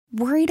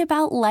Worried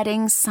about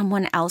letting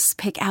someone else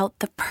pick out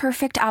the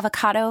perfect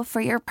avocado for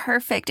your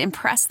perfect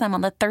impress them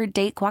on the third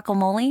date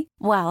guacamole?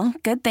 Well,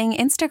 good thing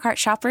Instacart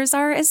shoppers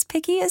are as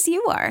picky as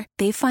you are.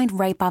 They find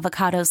ripe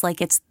avocados like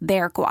it's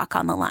their guac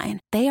on the line.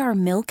 They are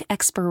milk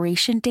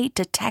expiration date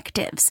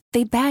detectives.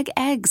 They bag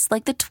eggs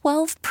like the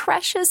 12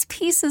 precious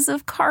pieces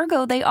of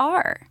cargo they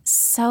are.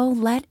 So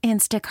let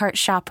Instacart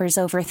shoppers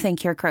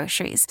overthink your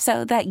groceries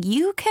so that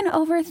you can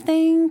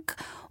overthink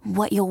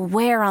what you'll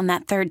wear on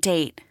that third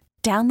date.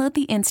 Download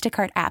the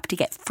Instacart app to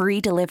get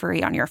free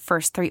delivery on your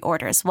first 3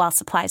 orders while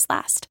supplies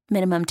last.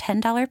 Minimum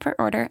 $10 per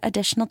order.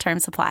 Additional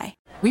terms apply.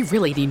 We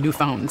really need new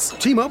phones.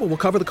 T-Mobile will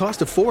cover the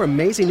cost of 4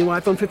 amazing new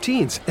iPhone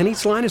 15s, and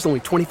each line is only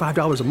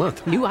 $25 a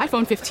month. New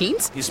iPhone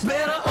 15s? It's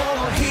better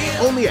over here.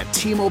 Only at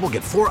T-Mobile,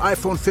 get 4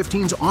 iPhone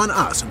 15s on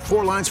us and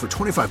 4 lines for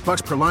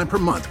 $25 per line per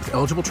month with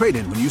eligible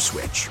trade-in when you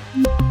switch.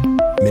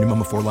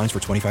 Minimum of 4 lines for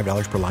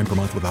 $25 per line per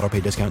month with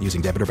autopay discount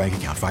using debit or bank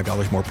account.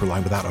 $5 more per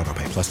line without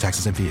autopay, plus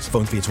taxes and fees.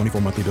 Phone fee at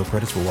 24 monthly bill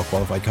credits for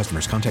well-qualified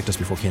customers. Contact us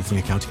before canceling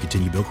account to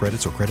continue bill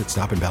credits or credit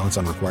stop and balance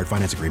on required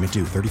finance agreement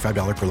due.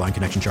 $35 per line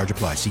connection charge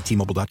applies. See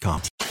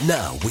T-Mobile.com.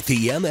 Now, with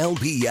the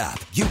MLB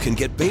app, you can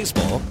get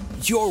baseball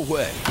your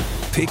way.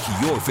 Pick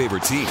your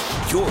favorite team,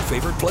 your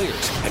favorite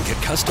players, and get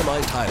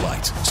customized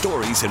highlights,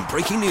 stories, and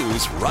breaking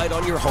news right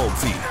on your home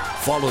feed.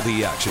 Follow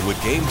the action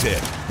with Game Day,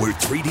 where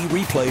 3D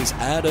replays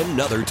add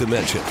another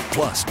dimension.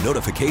 Plus,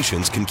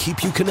 notifications can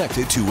keep you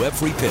connected to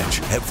every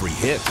pitch, every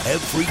hit,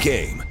 every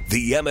game.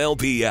 The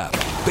MLB app.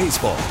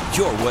 Baseball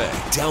your way.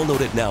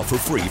 Download it now for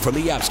free from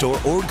the App Store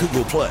or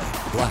Google Play.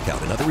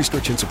 Blackout and other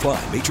restrictions apply.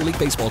 Major League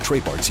Baseball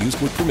trademarks used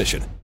with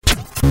permission.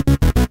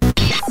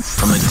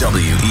 From the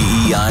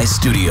WEEI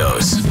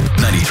studios,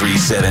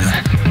 93.7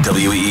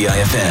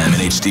 WEEI-FM and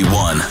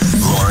HD1,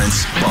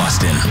 Lawrence,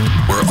 Boston.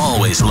 We're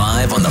always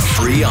live on the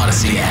free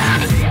Odyssey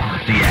app.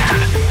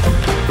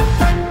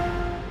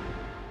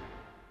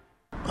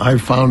 I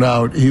found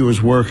out he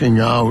was working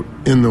out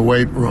in the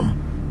weight room.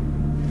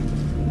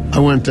 I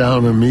went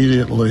down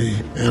immediately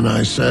and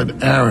I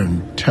said,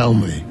 Aaron, tell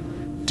me,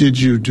 did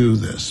you do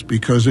this?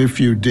 Because if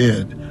you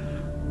did,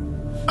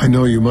 I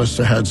know you must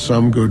have had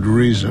some good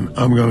reason.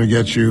 I'm going to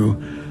get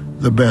you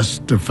the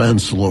best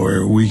defense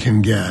lawyer we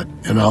can get,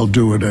 and I'll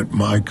do it at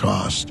my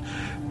cost.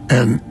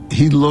 And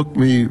he looked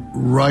me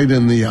right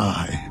in the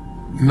eye,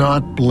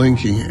 not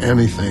blinking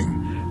anything,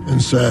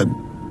 and said,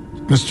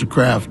 Mr.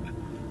 Kraft,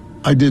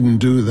 I didn't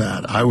do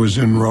that. I was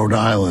in Rhode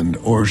Island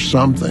or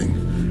something.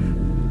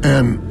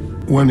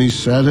 And when he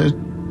said it,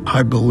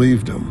 I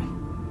believed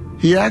him.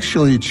 He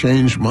actually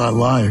changed my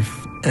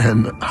life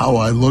and how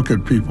I look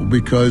at people,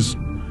 because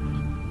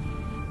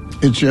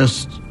it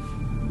just,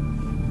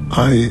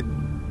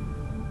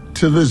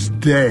 to this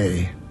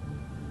day,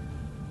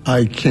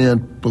 I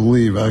can't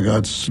believe I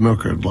got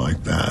snookered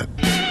like that.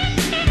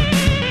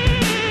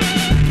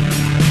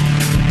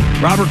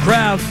 Robert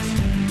Kraft,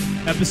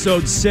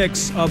 episode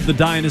 6 of the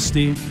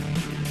Dynasty,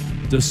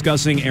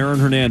 discussing Aaron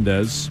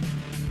Hernandez.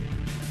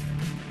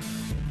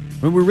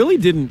 I mean, we really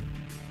didn't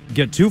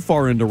get too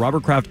far into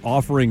Robert Kraft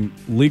offering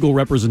legal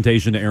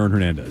representation to Aaron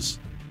Hernandez.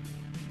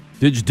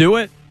 Did you do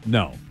it?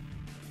 No.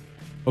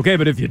 Okay,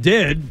 but if you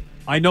did,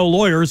 I know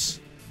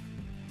lawyers.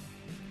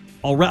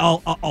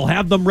 I'll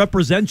have them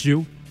represent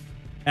you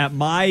at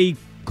my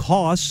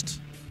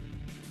cost,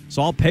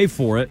 so I'll pay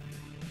for it.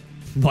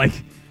 Like,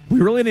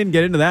 we really didn't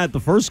get into that the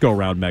first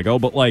go-round, Mego,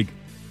 but, like,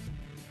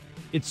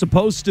 it's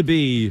supposed to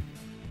be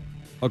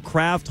a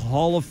Kraft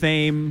Hall of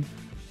Fame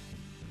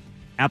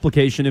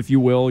application, if you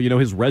will, you know,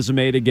 his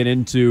resume to get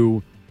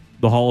into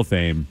the Hall of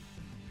Fame.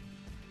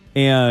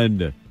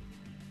 And,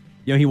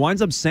 you know, he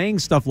winds up saying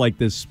stuff like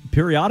this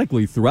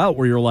periodically throughout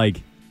where you're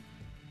like,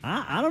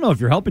 I don't know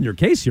if you're helping your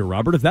case here,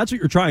 Robert. If that's what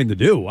you're trying to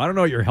do, I don't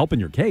know if you're helping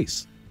your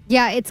case.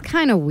 Yeah, it's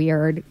kind of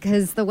weird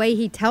because the way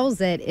he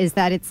tells it is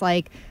that it's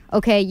like,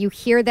 okay, you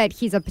hear that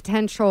he's a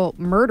potential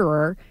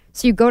murderer,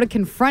 so you go to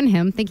confront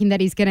him thinking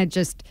that he's going to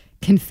just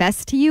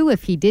confess to you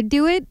if he did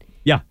do it.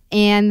 Yeah.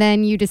 And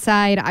then you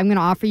decide, I'm going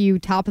to offer you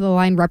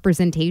top-of-the-line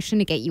representation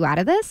to get you out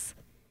of this.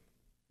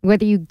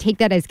 Whether you take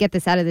that as get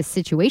this out of this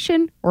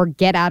situation or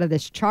get out of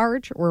this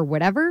charge or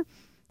whatever,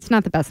 it's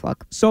not the best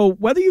look. So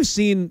whether you've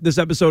seen this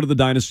episode of The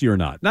Dynasty or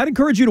not, and I'd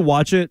encourage you to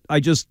watch it.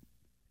 I just,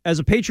 as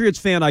a Patriots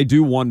fan, I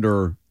do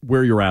wonder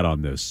where you're at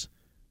on this.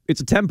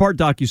 It's a 10-part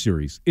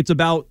docuseries. It's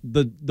about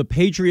the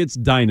Patriots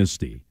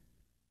dynasty.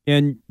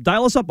 And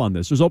dial us up on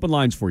this. There's open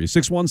lines for you.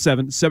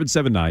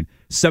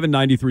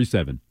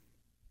 617-779-7937.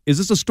 Is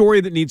this a story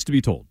that needs to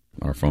be told?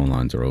 Our phone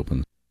lines are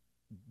open.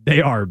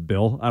 They are,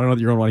 Bill. I don't know if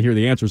you're going to want to hear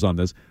the answers on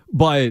this,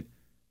 but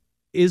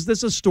is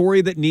this a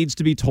story that needs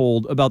to be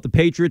told about the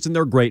Patriots and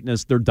their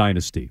greatness, their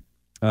dynasty?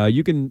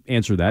 You can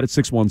answer that at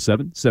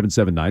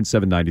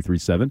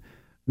 617-779-7937.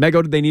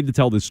 Mego, do they need to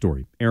tell this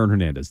story? Aaron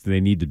Hernandez, do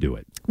they need to do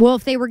it? Well,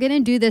 if they were going to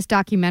do this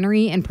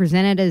documentary and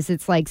present it as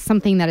it's like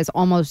something that is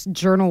almost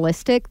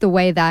journalistic, the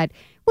way that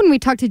when we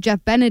talked to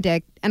Jeff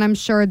Benedict, and I'm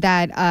sure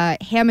that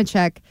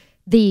Hamachek,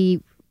 the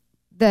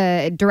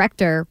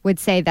director, would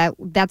say that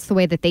that's the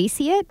way that they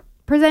see it,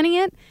 presenting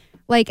it.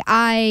 Like,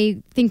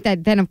 I think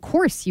that then, of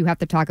course, you have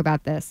to talk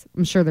about this.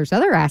 I'm sure there's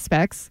other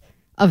aspects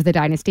of the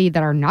Dynasty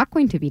that are not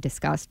going to be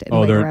discussed in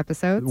later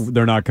episodes.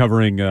 They're not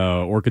covering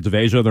Orchids of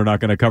Asia? They're not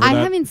going to cover that? I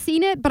haven't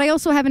seen it, but I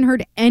also haven't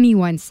heard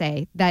anyone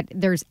say that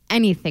there's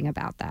anything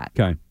about that.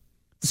 Okay.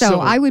 So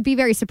I would be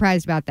very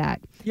surprised about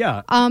that.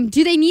 Yeah.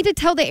 Do they need to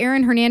tell the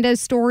Aaron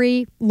Hernandez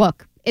story?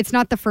 Look, it's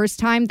not the first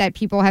time that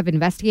people have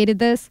investigated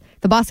this.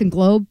 The Boston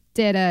Globe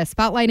did a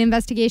spotlight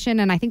investigation,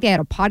 and I think they had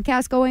a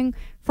podcast going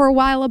for a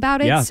while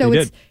about it. Yeah, so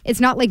it's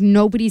not like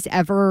nobody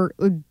ever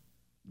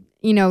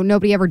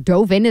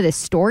dove into this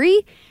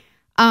story.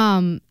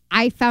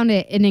 I found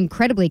it an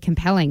incredibly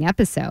compelling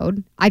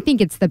episode. I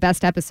think it's the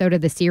best episode of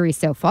the series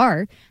so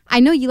far. I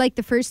know you like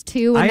the first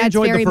two, and I that's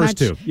enjoyed very the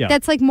first much. two. Yeah.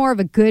 That's like more of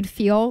a good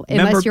feel,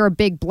 unless you're a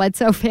big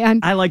Bledsoe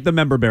fan. I like the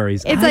member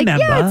berries. It's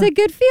it's a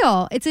good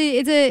feel.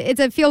 It's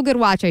a feel good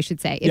watch, I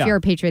should say, if you're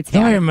a Patriots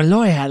fan. Lawyer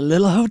Malloy had a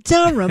little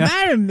hotel room.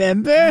 I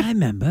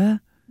remember.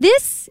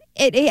 This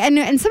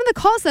and some of the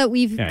calls that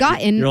we've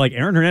gotten. You're like,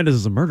 Aaron Hernandez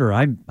is a murderer.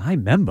 I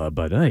remember,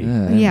 but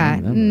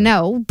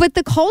no. But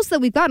the calls that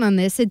we've gotten on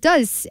this,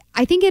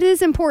 I think it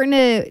is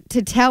important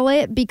to tell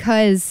it,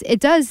 because it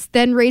does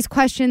then raise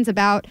questions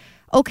about,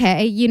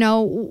 okay,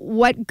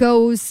 what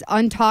goes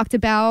untalked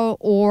about,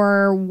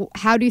 or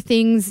how do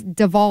things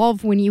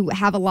devolve when you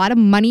have a lot of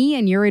money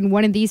and you're in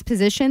one of these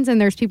positions and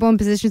there's people in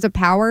positions of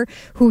power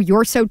who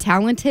you're so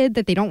talented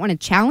that they don't want to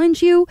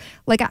challenge you?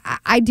 Like,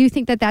 I do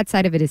think that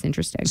side of it is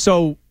interesting.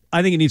 So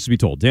I think it needs to be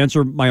told. To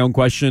answer my own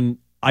question,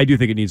 I do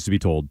think it needs to be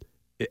told.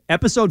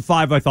 Episode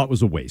 5 I thought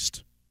was a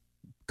waste.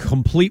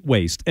 Complete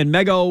waste. And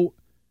Mego,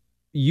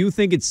 you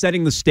think it's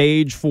setting the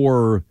stage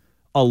for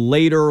a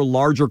later,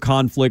 larger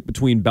conflict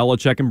between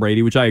Belichick and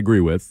Brady, which I agree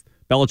with.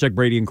 Belichick,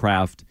 Brady, and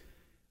Kraft.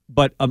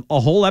 But a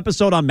whole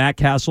episode on Matt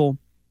Castle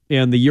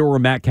and the year where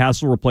Matt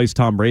Castle replaced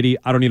Tom Brady,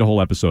 I don't need a whole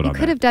episode on that. You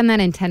could have done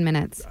that in 10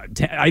 minutes.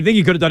 I think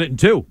you could have done it in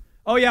 2.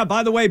 Oh, yeah,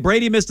 by the way,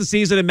 Brady missed the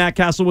season and Matt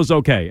Castle was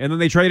okay. And then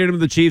they traded him to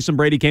the Chiefs and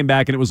Brady came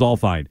back and it was all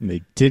fine. And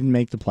they didn't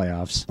make the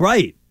playoffs.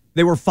 Right.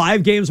 They were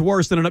 5 games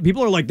worse than enough.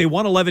 People are like, they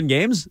won 11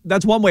 games?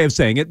 That's one way of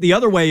saying it. The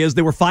other way is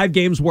they were 5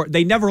 games worse.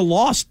 They never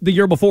lost the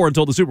year before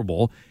until the Super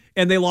Bowl,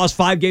 and they lost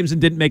 5 games and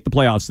didn't make the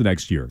playoffs the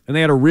next year. And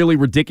they had a really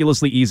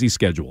ridiculously easy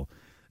schedule.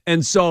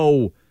 And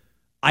so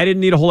I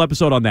didn't need a whole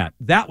episode on that.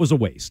 That was a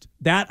waste.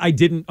 That I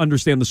didn't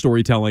understand the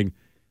storytelling.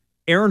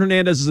 Aaron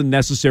Hernandez is a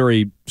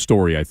necessary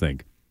story, I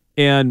think.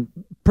 And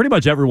pretty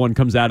much everyone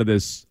comes out of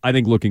this, I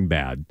think, looking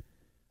bad.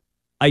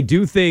 I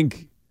do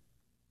think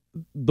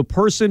the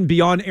person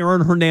beyond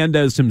Aaron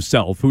Hernandez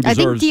himself, who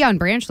deserves... I think Deion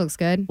Branch looks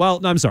good. Well,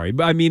 no, I'm sorry.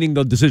 I'm meaning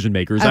the decision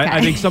makers. Okay. I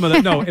think some of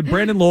the... No,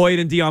 Brandon Lloyd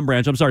and Deion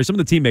Branch, I'm sorry, some of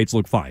the teammates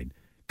look fine.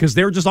 Because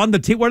they're just on the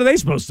team. What are they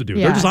supposed to do?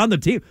 Yeah. They're just on the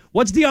team.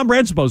 What's Deion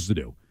Branch supposed to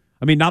do?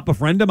 I mean, not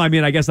befriend him? I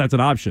mean, I guess that's an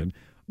option.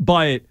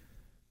 But,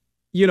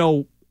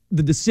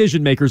 the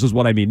decision makers is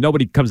what I mean.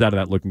 Nobody comes out of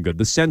that looking good.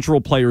 The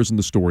central players in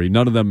the story,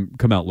 none of them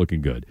come out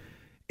looking good.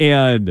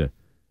 And,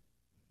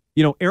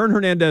 Aaron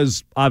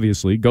Hernandez,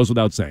 obviously, goes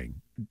without saying,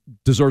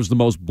 deserves the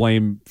most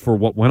blame for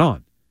what went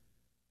on.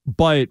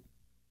 But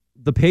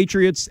the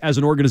Patriots as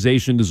an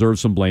organization deserve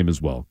some blame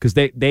as well, because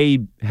they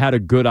had a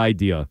good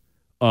idea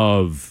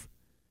of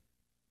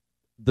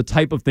the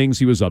type of things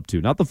he was up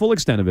to. Not the full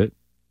extent of it.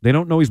 They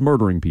don't know he's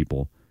murdering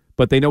people,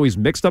 but they know he's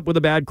mixed up with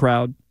a bad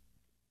crowd,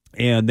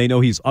 and they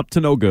know he's up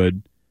to no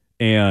good,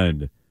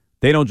 and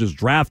they don't just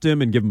draft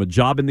him and give him a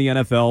job in the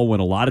NFL when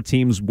a lot of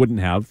teams wouldn't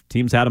have.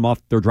 Teams had him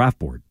off their draft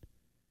board.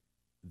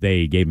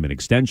 They gave him an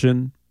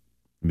extension.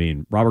 I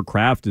mean, Robert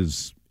Kraft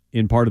is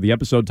in part of the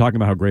episode talking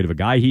about how great of a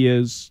guy he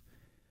is.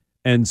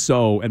 And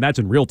that's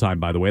in real time,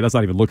 by the way. That's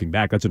not even looking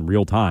back. That's in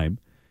real time.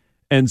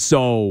 And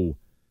so,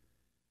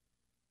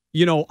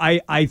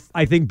 I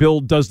think Bill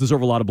does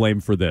deserve a lot of blame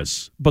for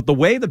this. But the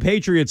way the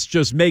Patriots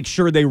just make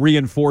sure they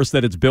reinforce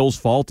that it's Bill's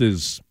fault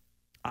is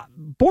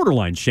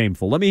borderline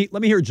shameful. Let me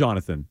hear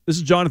Jonathan. This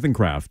is Jonathan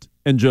Kraft.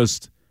 And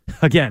just,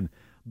 again,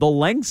 the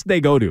lengths they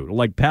go to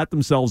like pat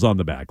themselves on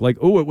the back. Like,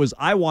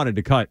 I wanted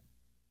to cut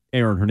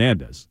Aaron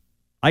Hernandez.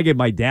 I gave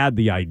my dad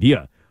the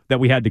idea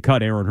that we had to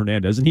cut Aaron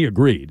Hernandez, and he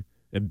agreed.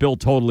 And Bill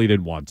totally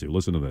didn't want to.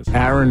 Listen to this.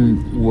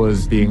 Aaron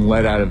was being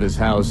led out of his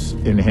house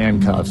in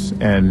handcuffs,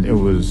 and it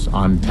was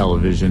on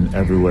television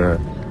everywhere.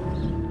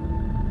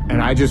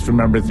 And I just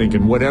remember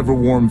thinking, whatever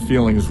warm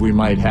feelings we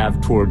might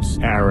have towards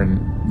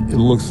Aaron, it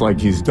looks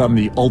like he's done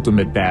the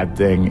ultimate bad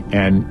thing,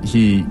 and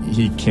we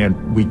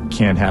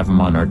can't have him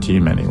on our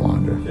team any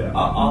longer. Yeah,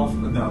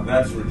 no,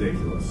 that's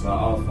ridiculous.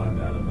 I'll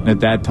find out. At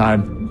that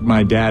time,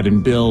 my dad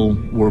and Bill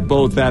were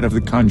both out of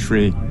the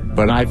country,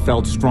 but I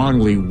felt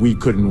strongly we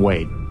couldn't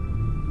wait.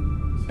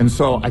 And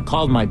so I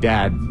called my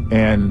dad,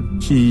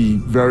 and he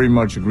very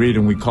much agreed,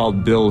 and we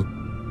called Bill.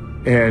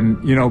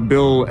 And,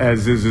 Bill,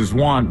 as is his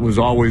wont, was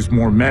always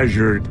more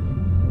measured.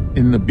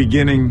 In the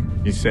beginning,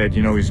 he said,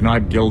 he's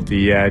not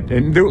guilty yet.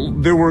 And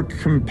there were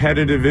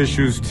competitive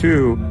issues,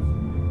 too.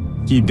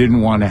 He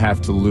didn't want to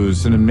have to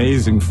lose. An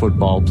amazing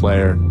football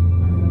player.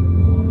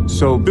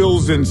 So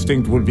Bill's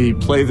instinct would be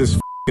play this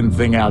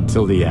thing out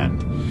till the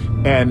end.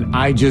 And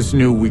I just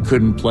knew we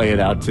couldn't play it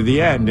out to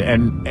the end.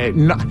 And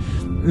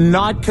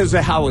not because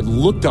of how it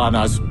looked on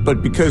us,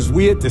 but because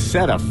we had to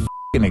set a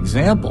f***ing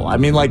example. I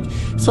mean, like,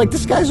 it's like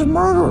this guy's a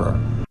murderer.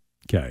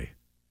 Okay.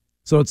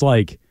 So it's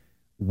like,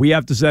 we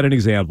have to set an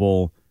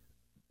example.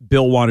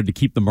 Bill wanted to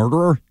keep the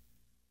murderer.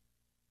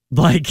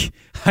 Like,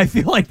 I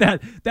feel like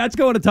that's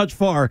going a touch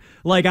far.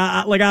 Like,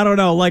 I don't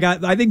know. Like,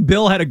 I think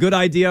Bill had a good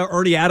idea.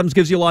 Ernie Adams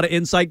gives you a lot of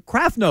insight.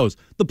 Kraft knows.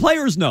 The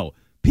players know.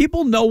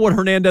 People know what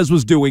Hernandez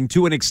was doing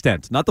to an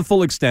extent, not the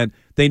full extent.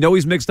 They know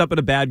he's mixed up in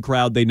a bad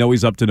crowd. They know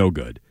he's up to no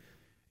good.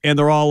 And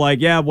they're all like,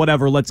 yeah,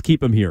 whatever, let's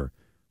keep him here.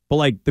 But,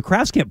 like, the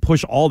Krafts can't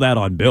push all that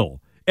on Bill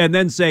and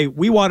then say,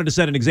 we wanted to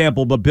set an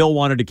example, but Bill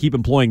wanted to keep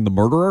employing the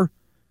murderer.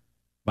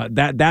 But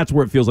that's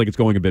where it feels like it's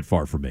going a bit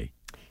far for me.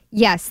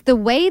 Yes, the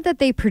way that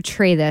they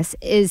portray this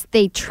is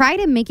they try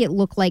to make it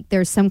look like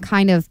there's some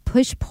kind of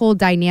push-pull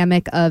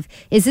dynamic of,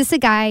 is this a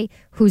guy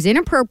who's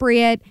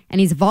inappropriate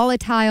and he's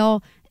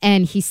volatile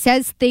and he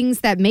says things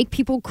that make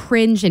people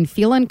cringe and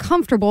feel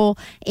uncomfortable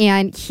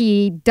and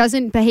he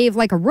doesn't behave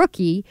like a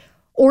rookie?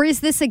 Or is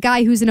this a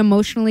guy who's an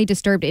emotionally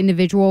disturbed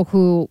individual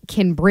who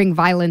can bring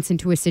violence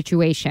into a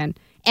situation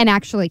and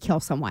actually kill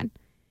someone?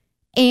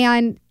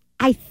 And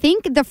I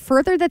think the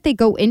further that they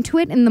go into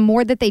it and the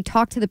more that they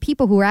talk to the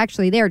people who are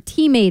actually there,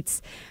 teammates,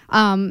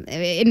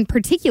 in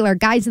particular,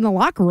 guys in the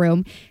locker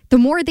room, the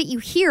more that you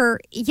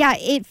hear, yeah,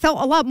 it felt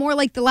a lot more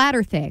like the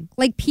latter thing.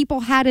 Like people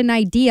had an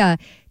idea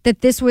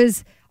that this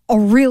was a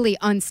really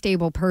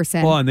unstable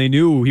person. Well, and they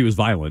knew he was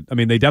violent. I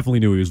mean, they definitely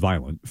knew he was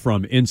violent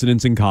from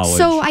incidents in college.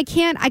 So I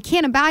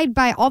can't abide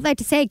by all that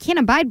to say. I can't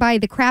abide by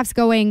the Krafts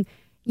going,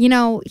 you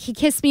know, he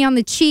kissed me on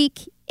the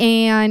cheek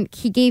and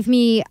he gave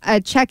me a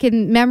check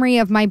in memory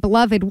of my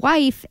beloved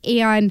wife,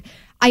 and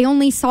I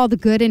only saw the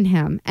good in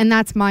him. And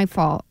that's my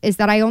fault, is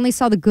that I only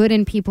saw the good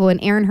in people,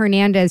 and Aaron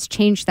Hernandez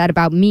changed that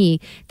about me,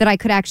 that I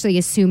could actually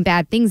assume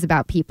bad things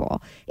about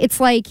people. It's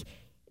like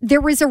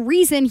there was a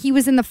reason he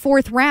was in the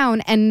 4th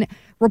round, and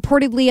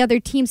reportedly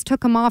other teams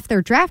took him off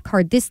their draft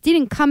card. This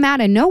didn't come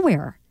out of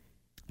nowhere.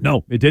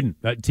 No, it didn't.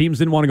 Teams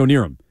didn't want to go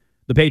near him.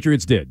 The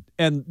Patriots did.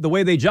 And the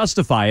way they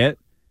justify it,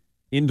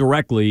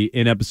 indirectly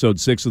in episode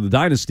 6 of the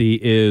Dynasty,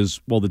 is,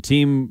 well, the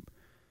team,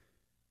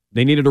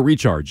 they needed a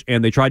recharge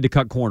and they tried to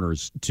cut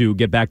corners to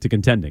get back to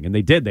contending, and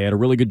they did. They had a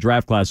really good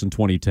draft class in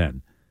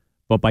 2010,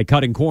 but by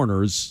cutting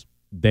corners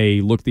they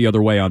looked the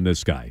other way on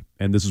this guy,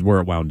 and this is where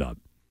it wound up.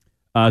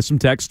 Some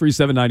text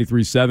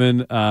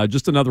 37937,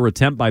 just another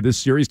attempt by this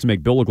series to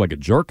make Bill look like a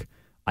jerk.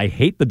 I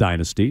hate the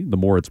Dynasty the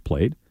more it's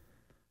played.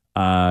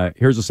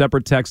 Here's a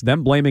separate text,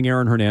 them blaming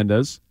Aaron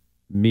Hernandez,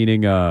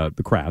 meaning the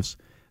Krafts.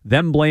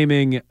 Them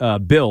blaming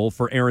Bill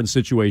for Aaron's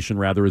situation,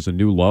 rather, is a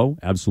new low.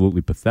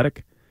 Absolutely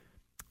pathetic.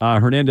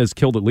 Hernandez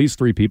killed at least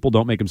 3 people.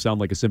 Don't make him sound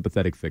like a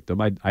sympathetic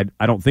victim. I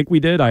don't think we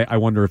did. I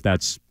wonder if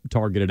that's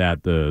targeted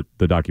at the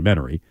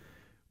documentary,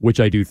 which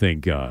I do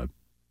think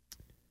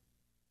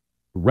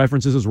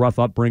references his rough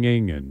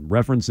upbringing and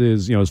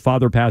references, his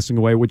father passing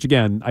away, which,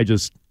 again,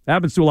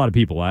 happens to a lot of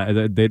people.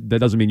 That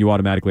doesn't mean you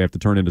automatically have to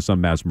turn into some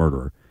mass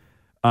murderer.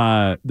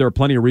 There are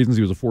plenty of reasons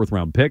he was a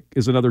 4th-round pick,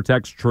 is another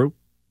text. True.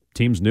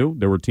 Teams knew.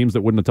 There were teams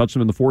that wouldn't have touched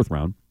him in the 4th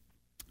round.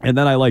 And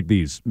then I like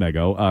these,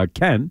 Mego.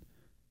 Ken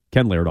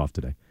layered off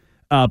today.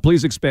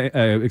 Please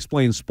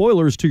explain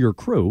spoilers to your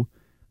crew.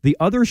 The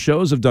other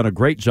shows have done a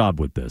great job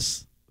with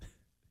this.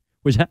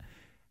 Which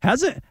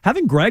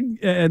haven't Greg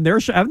and their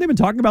show, haven't they been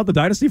talking about the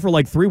Dynasty for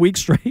like 3 weeks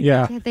straight?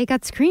 Yeah, they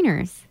got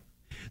screeners.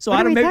 So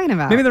what are we talking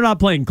about? Maybe they're not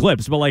playing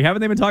clips, but like,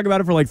 haven't they been talking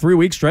about it for like 3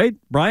 weeks straight?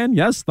 Brian,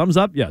 yes, thumbs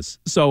up, yes.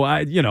 So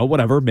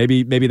whatever.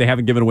 Maybe they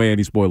haven't given away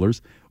any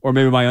spoilers, or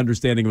maybe my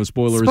understanding of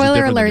spoilers is different than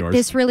yours. Spoiler alert: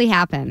 this really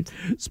happened.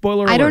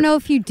 Spoiler alert. I don't know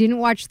if you didn't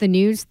watch the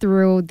news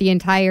through the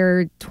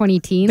entire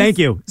 2010s. Thank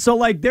you. So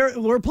like,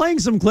 we're playing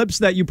some clips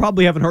that you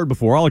probably haven't heard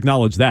before. I'll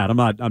acknowledge that. I'm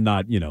not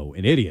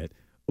an idiot,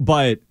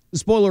 but.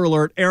 Spoiler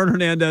alert, Aaron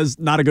Hernandez,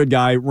 not a good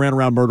guy, ran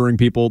around murdering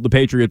people. The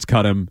Patriots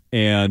cut him.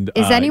 And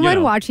is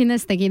anyone watching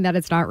this thinking that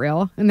it's not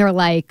real? And they're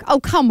like, oh,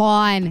 come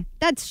on.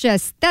 That's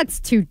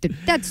too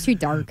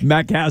dark.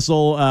 Matt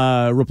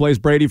Castle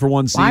replaced Brady for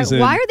one season.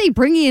 Why are they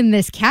bringing in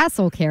this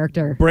Castle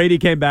character? Brady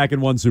came back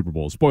and won Super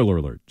Bowl. Spoiler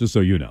alert, just so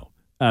you know.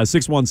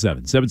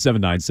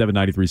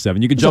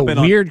 617-779-7937. You can jump in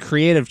on... weird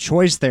creative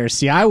choice there.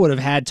 See, I would have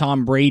had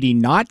Tom Brady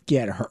not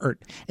get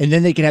hurt, and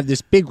then they could have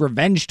this big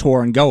revenge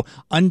tour and go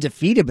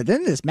undefeated, but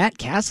then this Matt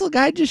Castle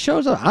guy just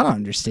shows up. I don't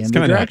understand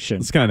the direction.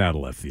 It's kind of out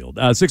of left field.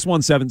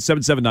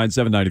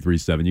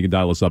 617-779-7937. You can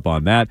dial us up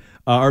on that.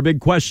 Our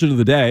big question of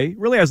the day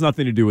really has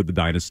nothing to do with the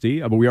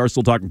Dynasty, but we are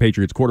still talking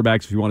Patriots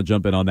quarterbacks if you want to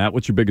jump in on that.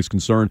 What's your biggest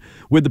concern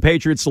with the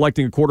Patriots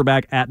selecting a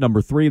quarterback at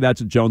number 3?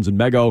 That's at Jones and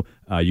Mego.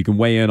 You can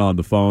weigh in on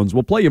the phones.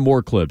 We'll play you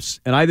more clips,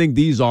 and I think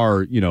these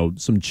are,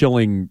 some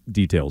chilling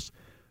details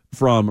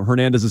from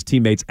Hernandez's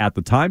teammates at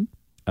the time.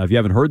 If you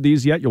haven't heard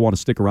these yet, you'll want to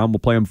stick around. We'll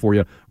play them for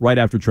you right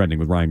after Trending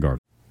with Ryan Garvin.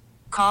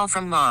 Call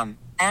from mom.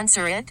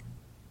 Answer it.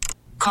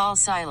 Call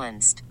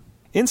silenced.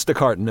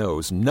 Instacart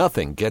knows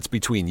nothing gets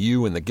between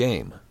you and the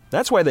game.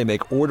 That's why they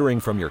make ordering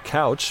from your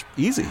couch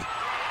easy.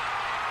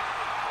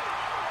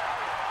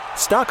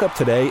 Stock up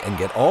today and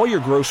get all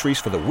your groceries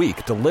for the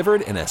week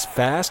delivered in as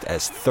fast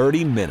as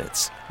 30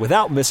 minutes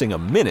without missing a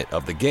minute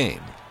of the game.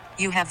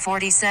 You have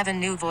 47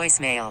 new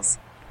voicemails.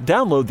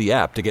 Download the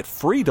app to get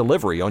free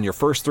delivery on your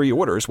first 3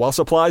 orders while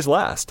supplies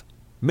last.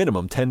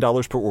 Minimum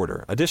 $10 per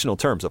order. Additional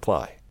terms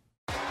apply.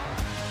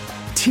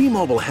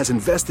 T-Mobile has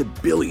invested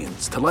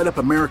billions to light up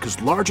America's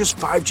largest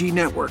 5G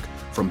network,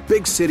 from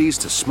big cities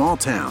to small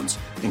towns,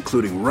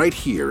 including right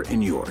here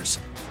in yours.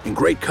 And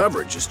great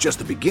coverage is just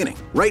the beginning.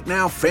 Right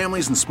now,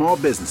 families and small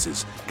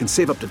businesses can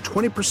save up to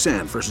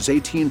 20% versus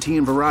AT&T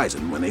and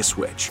Verizon when they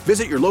switch.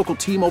 Visit your local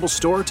T-Mobile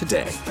store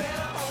today.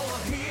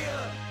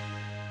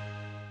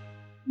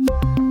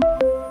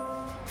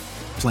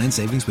 Plan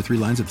savings with 3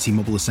 lines of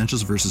T-Mobile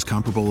Essentials versus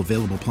comparable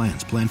available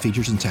plans. Plan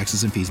features and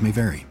taxes and fees may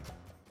vary.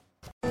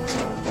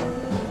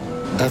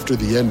 After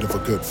the end of a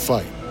good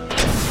fight,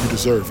 you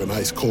deserve an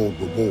ice-cold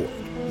reward.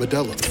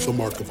 Modelo is the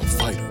mark of a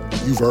fighter.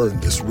 You've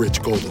earned this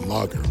rich golden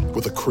lager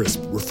with a crisp,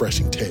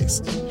 refreshing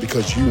taste.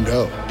 Because you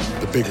know,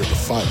 the bigger the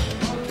fight,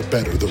 the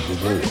better the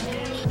reward.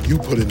 You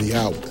put in the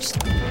hours,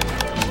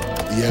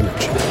 the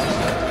energy,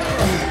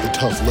 the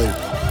tough labor.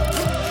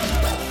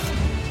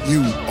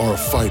 You are a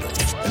fighter,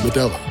 and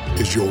Modelo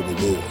is your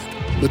reward.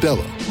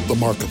 Modelo, the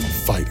mark of a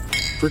fighter.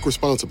 Drink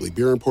responsibly.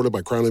 Beer imported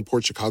by Crown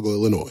Imports, Chicago,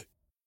 Illinois.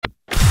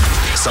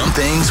 Some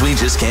things we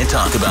just can't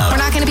talk about. We're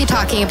not going to be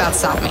talking about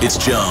sodomy. It's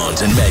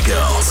Jones and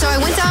Mego. So I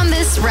went down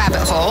this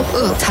rabbit hole.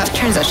 Ooh, tough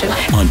transition.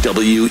 On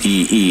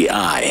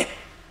WEEI.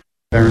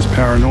 His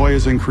paranoia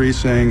is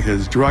increasing.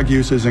 His drug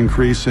use is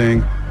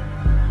increasing.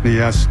 He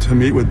has to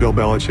meet with Bill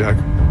Belichick.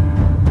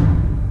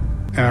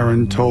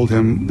 Aaron told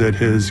him that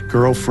his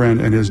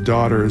girlfriend and his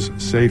daughter's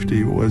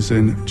safety was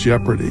in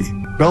jeopardy.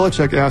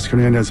 Belichick asked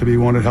Hernandez if he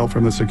wanted help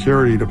from the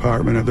security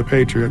department of the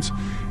Patriots,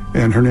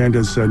 and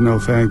Hernandez said no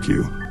thank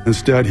you.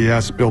 Instead, he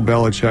asked Bill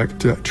Belichick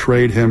to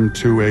trade him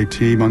to a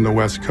team on the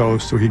West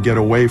Coast so he'd get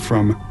away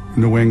from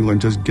New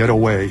England, just get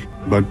away.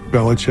 But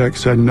Belichick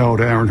said no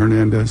to Aaron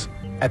Hernandez.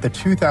 At the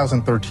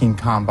 2013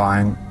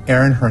 Combine,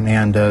 Aaron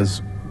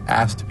Hernandez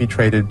asked to be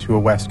traded to a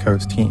West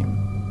Coast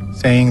team,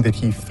 saying that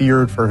he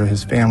feared for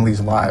his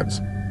family's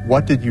lives.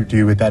 What did you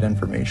do with that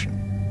information?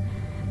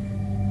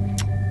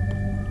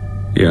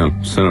 Yeah,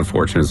 it's an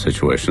unfortunate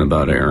situation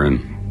about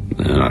Aaron,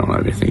 and I don't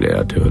have anything to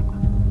add to it.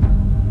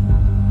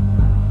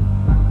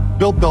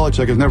 Bill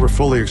Belichick has never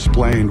fully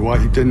explained why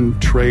he didn't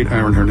trade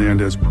Aaron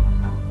Hernandez,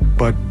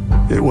 but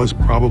it was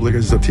probably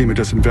because the team had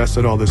just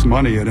invested all this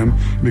money in him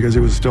because he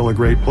was still a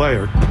great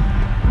player.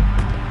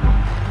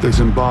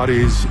 This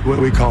embodies what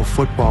we call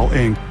Football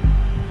Inc.,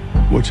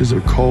 which is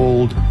a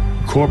cold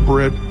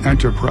corporate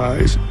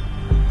enterprise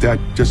that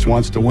just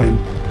wants to win.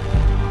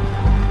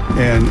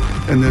 And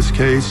in this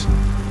case,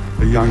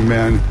 a young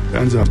man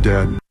ends up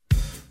dead.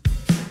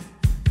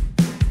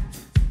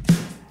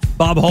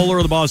 Bob Holler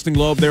of the Boston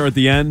Globe there at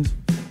the end.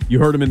 You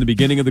heard him in the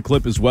beginning of the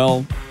clip as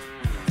well,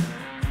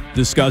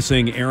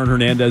 discussing Aaron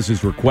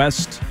Hernandez's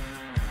request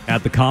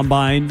at the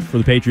Combine for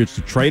the Patriots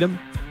to trade him.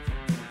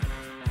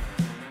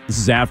 This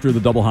is after the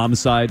double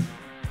homicide.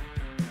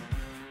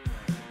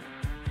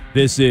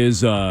 This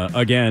is,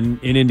 again,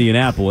 in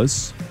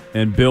Indianapolis,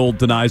 and Bill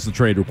denies the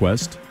trade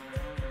request.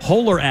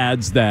 Holler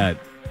adds that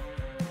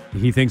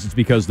he thinks it's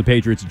because the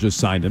Patriots had just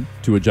signed him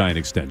to a giant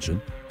extension,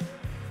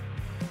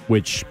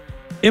 which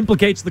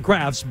implicates the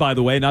Krafts, by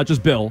the way, not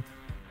just Bill.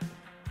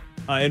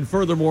 And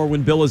furthermore,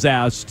 when Bill is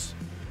asked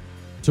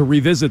to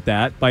revisit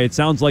that by, it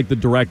sounds like, the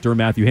director,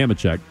 Matthew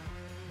Hamachek,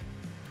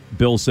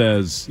 Bill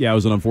says, yeah, it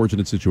was an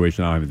unfortunate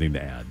situation. I don't have anything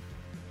to add.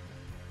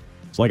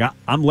 It's like,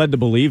 I'm led to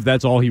believe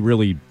that's all he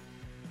really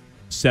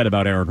said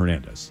about Aaron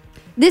Hernandez.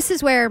 This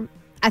is where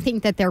I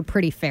think that they're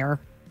pretty fair,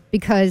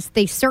 because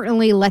they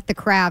certainly let the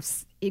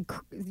Krafts,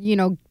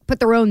 put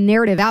their own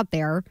narrative out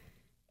there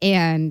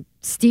and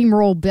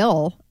steamroll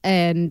Bill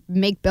and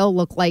make Bill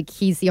look like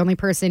he's the only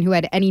person who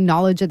had any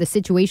knowledge of the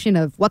situation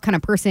of what kind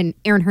of person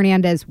Aaron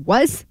Hernandez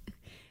was.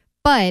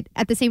 But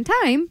at the same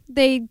time,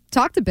 they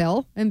talk to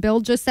Bill, and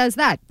Bill just says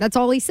that. That's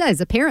all he says,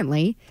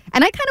 apparently.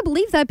 And I kind of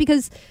believe that,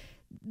 because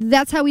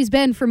that's how he's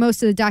been for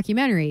most of the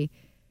documentary.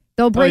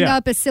 They'll bring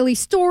up a silly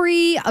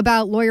story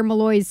about Lawyer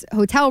Malloy's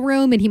hotel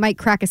room, and he might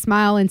crack a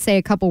smile and say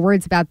a couple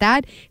words about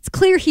that. It's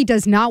clear he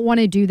does not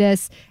want to do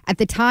this. At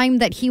the time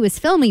that he was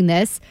filming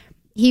this,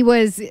 he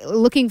was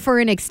looking for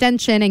an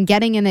extension and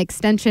getting an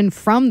extension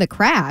from the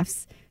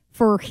Krafts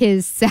for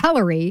his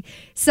salary.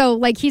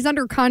 So, he's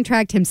under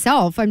contract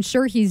himself. I'm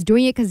sure he's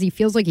doing it because he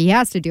feels like he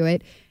has to do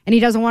it, and he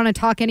doesn't want to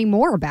talk any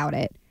more about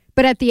it.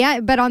 But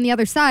on the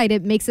other side,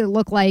 it makes it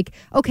look like,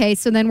 okay,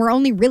 so then we're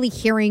only really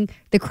hearing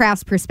the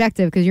Kraft's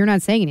perspective because you're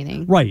not saying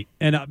anything. Right.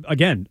 And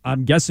again,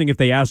 I'm guessing if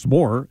they asked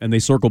more and they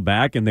circled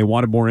back and they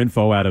wanted more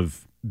info out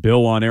of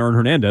Bill on Aaron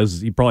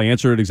Hernandez, he probably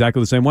answered it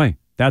exactly the same way.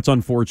 That's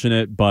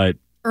unfortunate, but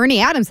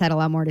Ernie Adams had a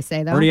lot more to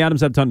say, though. Ernie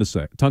Adams had tons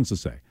to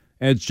say.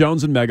 And it's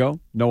Jones and Mego.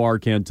 No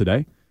Arcand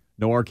today.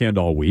 No Arcand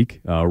all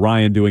week.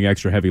 Ryan doing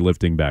extra heavy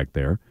lifting back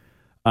there.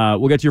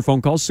 We'll get to your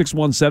phone calls,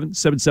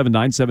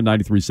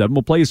 617-779-7937.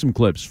 We'll play you some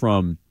clips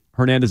from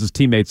Hernandez's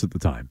teammates at the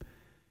time.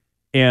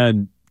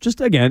 And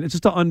it's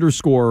just to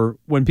underscore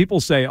when people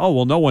say, oh,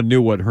 well, no one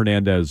knew what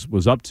Hernandez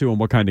was up to and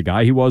what kind of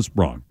guy he was.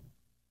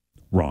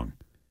 Wrong.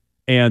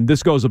 And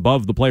this goes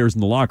above the players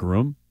in the locker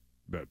room.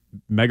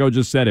 Mego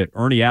just said it.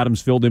 Ernie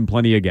Adams filled in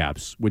plenty of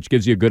gaps, which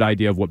gives you a good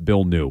idea of what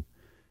Bill knew.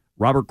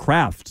 Robert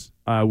Kraft,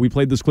 we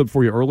played this clip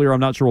for you earlier. I'm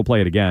not sure we'll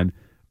play it again,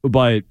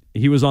 but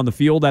he was on the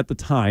field at the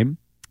time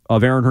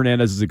of Aaron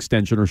Hernandez's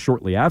extension or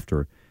shortly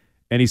after.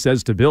 And he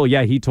says to Bill,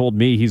 yeah, he told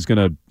me he's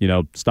going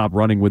to, stop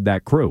running with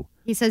that crew.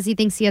 He says he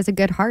thinks he has a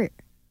good heart.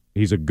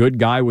 He's a good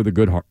guy with a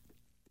good heart.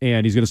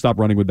 And he's going to stop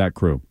running with that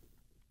crew.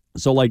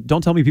 So,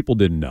 don't tell me people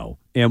didn't know.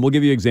 And we'll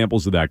give you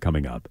examples of that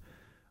coming up.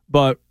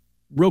 But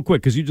real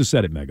quick, because you just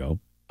said it, Mego.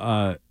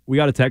 We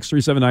got a text,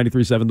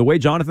 37937. The way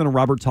Jonathan and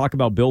Robert talk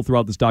about Bill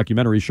throughout this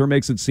documentary sure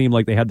makes it seem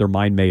like they had their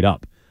mind made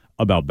up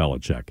about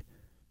Belichick.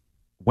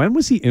 When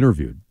was he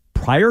interviewed?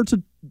 Prior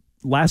to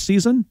last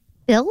season?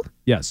 Bill?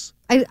 Yes.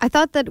 I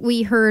thought that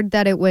we heard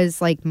that it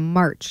was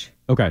March.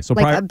 Okay, so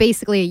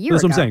basically a year ago.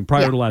 That's what I'm saying,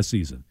 prior to last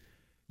season.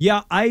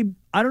 Yeah, I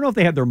don't know if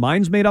they had their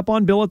minds made up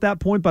on Bill at that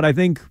point, but I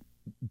think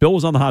Bill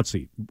was on the hot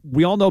seat.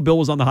 We all know Bill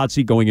was on the hot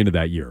seat going into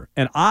that year.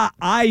 And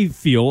I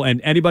feel, and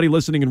anybody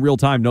listening in real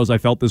time knows I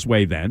felt this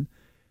way then,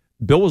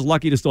 Bill was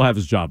lucky to still have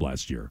his job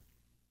last year.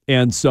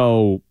 And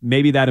so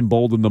maybe that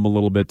emboldened them a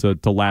little bit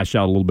to lash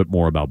out a little bit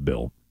more about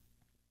Bill.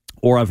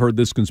 Or I've heard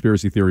this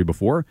conspiracy theory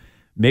before.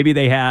 Maybe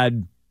they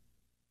had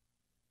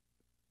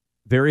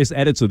various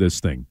edits of this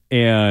thing,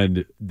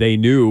 and they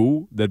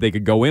knew that they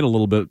could go in a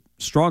little bit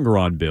stronger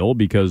on Bill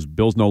because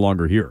Bill's no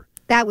longer here.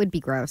 That would be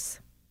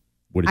gross.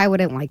 I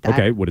wouldn't like that.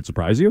 Okay, would it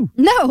surprise you?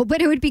 No,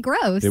 but it would be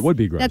gross. It would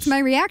be gross. That's my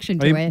reaction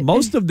to it.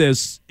 Most of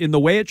this, in the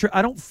way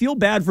I don't feel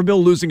bad for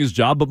Bill losing his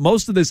job, but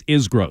most of this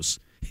is gross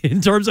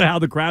in terms of how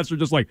the Krafts are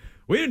just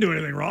we didn't do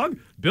anything wrong.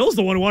 Bill's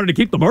the one who wanted to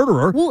keep the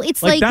murderer. Well, it's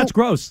that's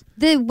gross.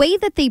 The way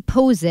that they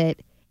pose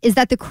it is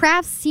that the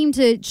Krafts seem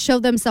to show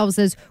themselves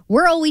as,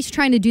 we're always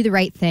trying to do the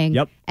right thing.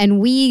 Yep.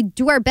 And we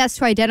do our best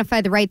to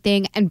identify the right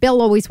thing, and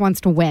Bill always wants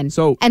to win.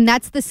 And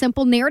that's the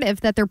simple narrative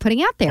that they're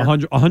putting out there.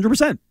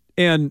 100%.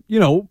 And,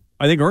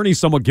 I think Ernie's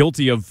somewhat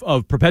guilty of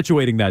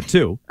perpetuating that,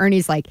 too.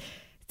 Ernie's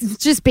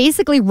just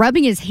basically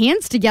rubbing his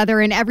hands together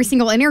in every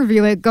single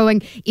interview,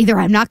 going, either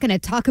I'm not going to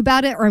talk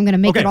about it or I'm going to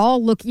make it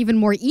all look even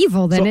more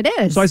evil than it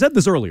is. So I said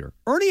this earlier.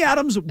 Ernie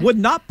Adams would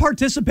not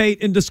participate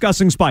in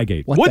discussing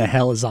Spygate. What the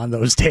hell is on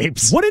those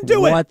tapes? Wouldn't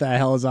do it. What the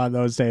hell is on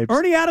those tapes?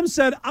 Ernie Adams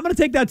said, I'm going to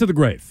take that to the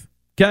grave.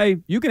 Okay?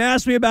 You can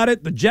ask me about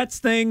it. The Jets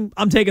thing,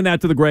 I'm taking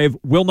that to the grave.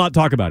 Will not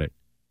talk about it.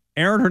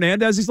 Aaron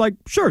Hernandez, he's like,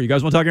 sure, you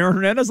guys want to talk Aaron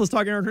Hernandez? Let's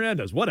talk Aaron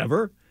Hernandez.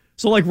 Whatever.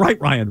 So right,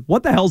 Ryan,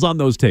 what the hell's on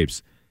those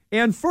tapes?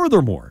 And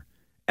furthermore,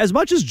 as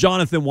much as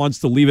Jonathan wants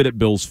to leave it at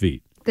Bill's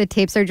feet. The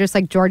tapes are just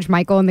like George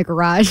Michael in the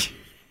garage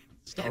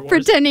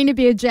pretending to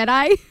be a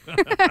Jedi.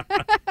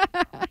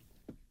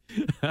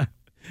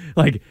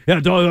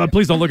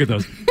 Please don't look at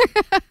those.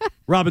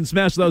 Robin,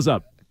 smash those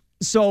up.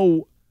 As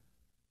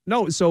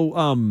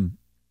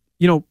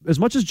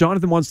much as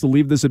Jonathan wants to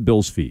leave this at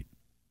Bill's feet,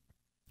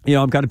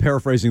 I'm kind of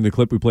paraphrasing the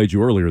clip we played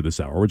you earlier this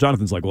hour, where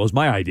Jonathan's like, well, it was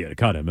my idea to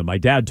cut him, and my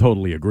dad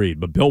totally agreed,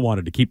 but Bill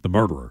wanted to keep the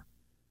murderer.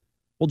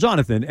 Well,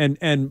 Jonathan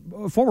and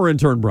former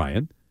intern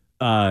Brian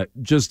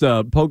just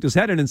poked his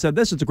head in and said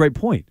this. It's a great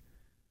point.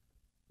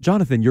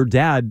 Jonathan, your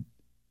dad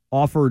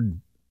offered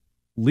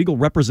legal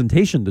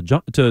representation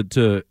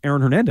to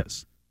Aaron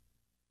Hernandez.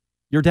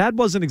 Your dad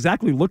wasn't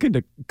exactly looking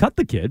to cut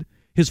the kid.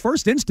 His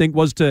first instinct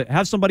was to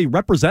have somebody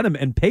represent him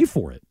and pay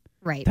for it.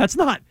 Right. That's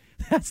not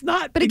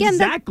but again,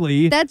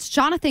 exactly. That's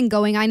Jonathan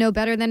going, I know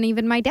better than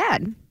even my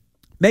dad.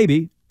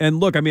 Maybe. And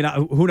look,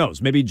 who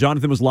knows? Maybe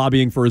Jonathan was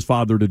lobbying for his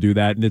father to do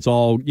that, and it's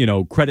all,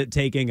 credit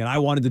taking, and I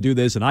wanted to do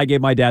this, and I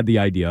gave my dad the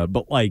idea.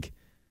 But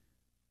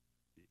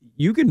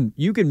you can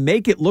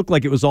make it look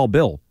like it was all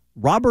Bill.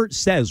 Robert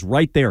says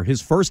right there,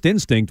 his first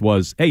instinct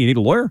was, hey, you need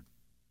a lawyer?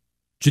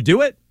 Did you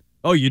do it?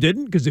 Oh, you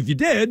didn't? Because if you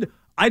did,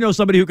 I know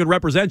somebody who can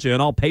represent you,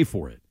 and I'll pay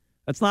for it.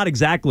 That's not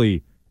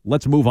exactly,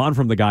 let's move on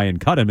from the guy and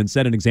cut him and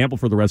set an example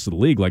for the rest of the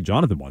league like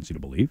Jonathan wants you to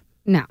believe.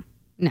 No.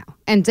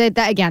 And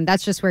again,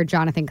 that's just where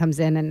Jonathan comes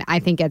in. And I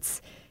think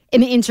it's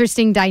an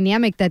interesting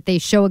dynamic that they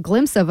show a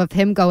glimpse of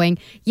him going,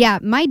 yeah,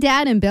 my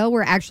dad and Bill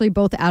were actually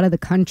both out of the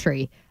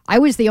country. I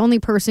was the only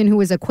person who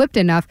was equipped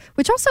enough,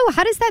 which also,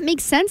 how does that make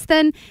sense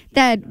then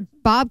that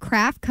Bob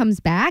Kraft comes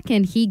back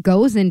and he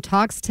goes and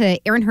talks to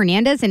Aaron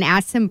Hernandez and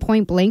asks him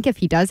point blank if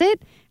he does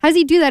it? How does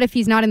he do that if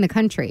he's not in the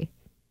country?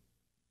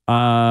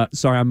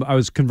 Sorry, I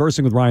was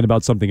conversing with Ryan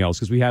about something else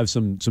because we have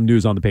some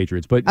news on the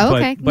Patriots. But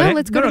okay,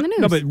 let's go to the news.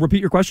 No, but repeat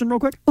your question real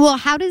quick. Well,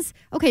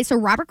 so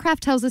Robert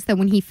Kraft tells us that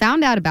when he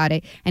found out about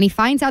it and he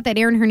finds out that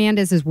Aaron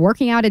Hernandez is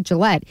working out at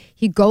Gillette,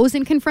 he goes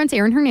and confronts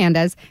Aaron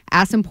Hernandez,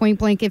 asks him point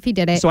blank if he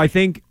did it. So I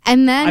think,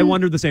 and then I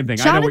wondered the same thing.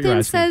 Jonathan I know what you're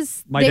asking.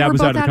 Says my dad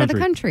was out of the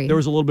country. There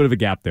was a little bit of a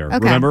gap there. Okay.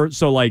 Remember?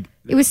 So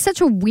it was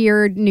such a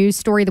weird news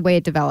story the way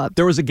it developed.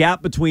 There was a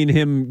gap between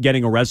him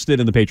getting arrested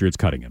and the Patriots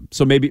cutting him.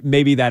 So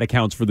maybe that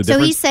accounts for the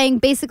difference. So he's saying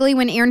basically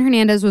when Aaron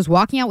Hernandez was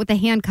walking out with the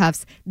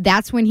handcuffs,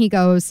 that's when he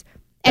goes,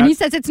 and he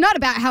says it's not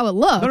about how it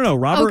looked. No,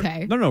 Robert.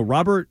 Okay. No,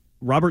 Robert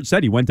Robert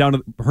said he went down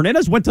to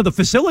Hernandez went to the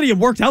facility and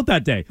worked out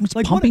that day. He was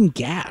pumping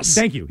gas.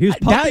 Thank you. He was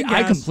pumping gas.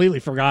 I completely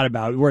forgot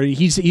about it, where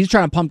he's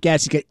trying to pump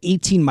gas. He's got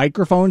 18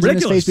 microphones in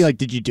his face. Be like,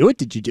 did you do it?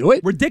 Did you do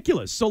it?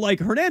 Ridiculous. So like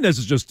Hernandez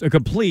is just a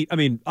complete,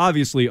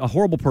 obviously a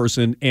horrible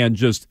person and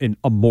just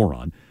a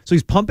moron. So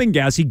he's pumping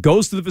gas. He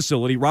goes to the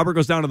facility. Robert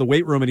goes down to the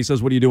weight room and he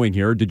says, what are you doing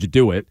here? Did you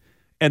do it?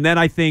 And then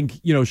I think,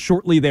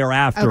 shortly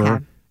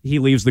thereafter, he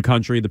leaves the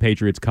country. The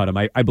Patriots cut him.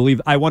 I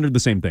believe I wondered the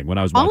same thing when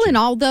I was watching. All in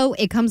all, though,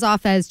 it comes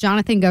off as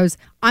Jonathan goes,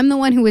 I'm the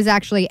one who was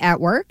actually at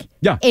work.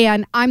 Yeah.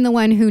 And I'm the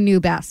one who knew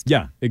best.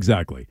 Yeah,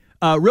 exactly.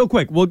 Real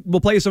quick, we'll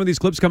play you some of these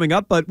clips coming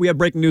up, but we have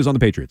breaking news on the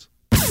Patriots.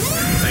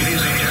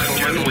 Ladies and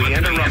gentlemen, we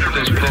interrupt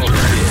this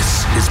program.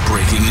 This is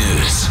breaking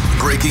news.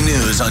 Breaking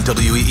news on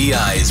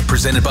WEEI is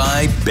presented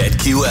by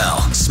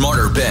BetQL.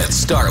 Smarter bets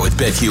start with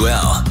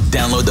BetQL.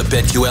 Download the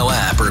BetQL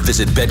app or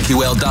visit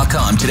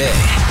BetQL.com today.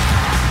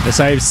 Yes,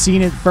 I have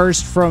seen it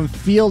first from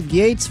Field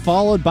Yates,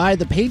 followed by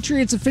the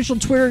Patriots' official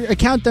Twitter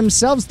account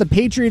themselves. The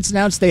Patriots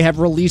announced they have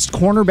released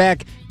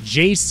cornerback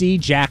J.C.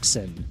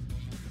 Jackson.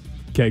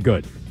 Okay,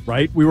 good.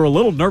 Right? We were a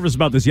little nervous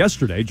about this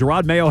yesterday.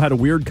 Gerard Mayo had a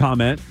weird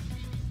comment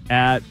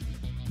at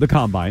the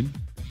Combine,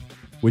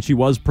 which he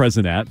was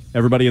present at.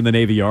 Everybody in the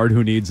Navy Yard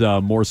who needs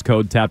Morse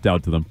code tapped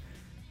out to them.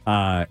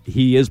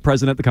 He is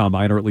present at the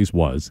Combine, or at least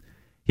was.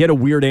 He had a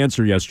weird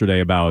answer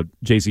yesterday about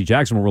J.C.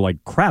 Jackson where we're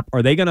like, crap,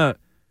 are they going to...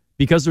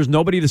 Because there's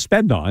nobody to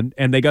spend on,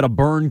 and they got to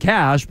burn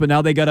cash, but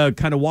now they got to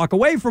kind of walk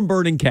away from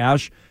burning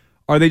cash.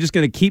 Are they just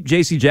going to keep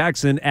J.C.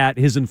 Jackson at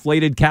his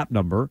inflated cap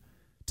number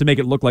to make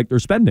it look like they're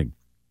spending?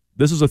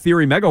 This is a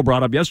theory Mego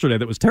brought up yesterday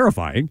that was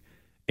terrifying,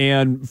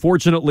 and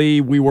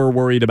fortunately, we were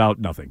worried about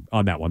nothing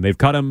on that one. They've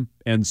cut him,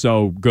 and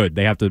so good.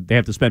 They have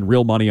to spend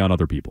real money on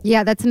other people.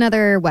 Yeah, that's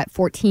another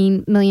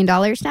 $14 million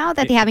now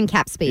that they have in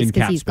cap space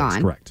because he's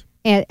gone. Correct.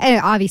 And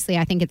obviously,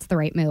 I think it's the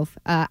right move.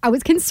 I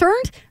was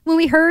concerned when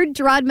we heard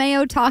Gerard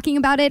Mayo talking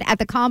about it at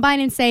the Combine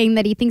and saying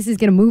that he thinks he's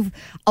going to move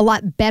a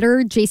lot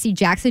better J.C.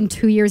 Jackson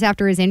 2 years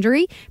after his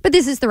injury. But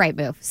this is the right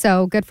move,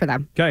 so good for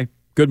them. Okay,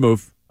 good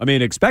move.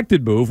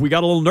 Expected move. We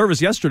got a little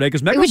nervous yesterday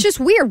because Mego... It was just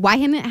weird. Why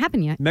hadn't it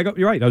happened yet? Mego,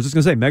 you're right. I was just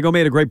going to say, Mego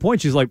made a great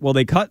point. She's like, well,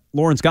 they cut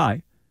Lawrence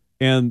Guy,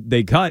 and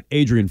they cut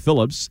Adrian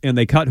Phillips, and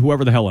they cut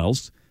whoever the hell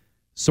else.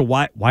 So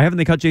why haven't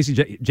they cut J.C.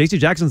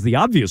 Jackson's the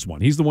obvious one.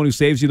 He's the one who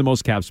saves you the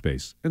most cap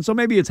space. And so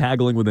maybe it's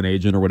haggling with an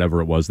agent or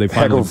whatever it was. They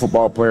Heck of a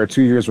football player,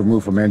 2 years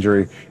removed from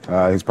injury.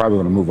 He's probably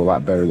going to move a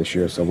lot better this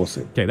year, so we'll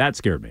see. Okay, that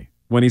scared me.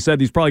 When he said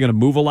he's probably going to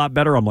move a lot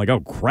better, I'm like, oh,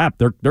 crap,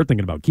 they're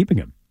thinking about keeping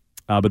him.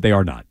 But they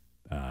are not.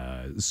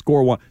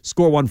 Score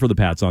one for the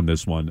Pats on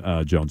this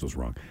one. Jones was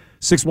wrong.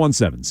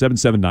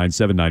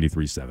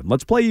 617-779-7937.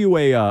 Let's play you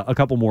a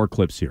couple more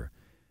clips here.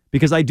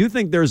 Because I do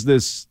think there's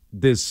this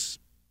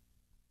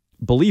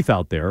belief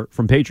out there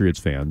from Patriots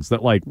fans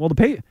that how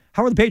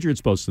are the Patriots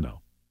supposed to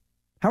know?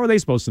 How are they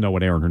supposed to know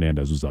what Aaron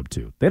Hernandez was up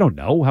to? They don't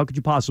know. How could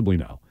you possibly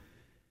know?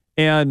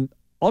 And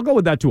I'll go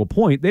with that to a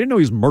point. They didn't know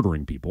he was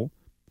murdering people.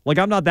 Like,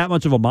 I'm not that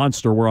much of a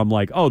monster where I'm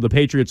like, oh, the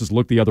Patriots just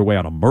looked the other way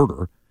on a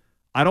murder.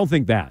 I don't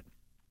think that.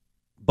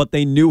 But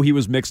they knew he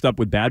was mixed up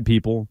with bad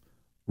people,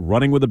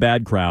 running with a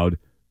bad crowd,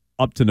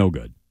 up to no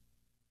good.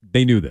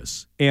 They knew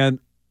this. And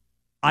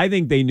I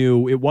think they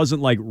knew it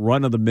wasn't like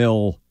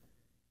run-of-the-mill,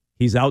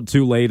 he's out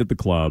too late at the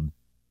club,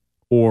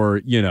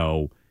 or,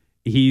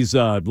 he's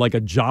like a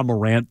John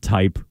Morant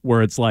type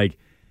where it's like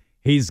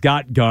he's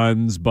got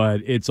guns, but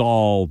it's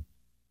all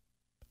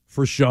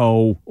for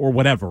show or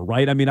whatever,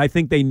 right? I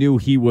think they knew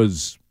he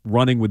was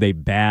running with a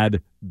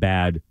bad,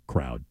 bad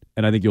crowd.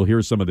 And I think you'll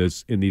hear some of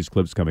this in these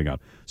clips coming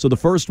up. So the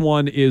first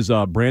one is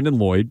Brandon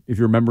Lloyd. If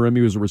you remember him,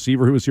 he was a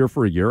receiver who was here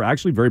for a year,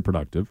 actually very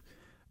productive,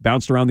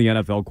 bounced around the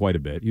NFL quite a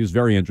bit. He was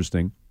very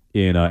interesting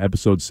in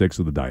episode 6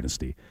 of the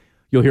Dynasty.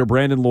 You'll hear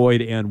Brandon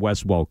Lloyd and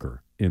Wes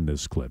Welker in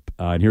this clip.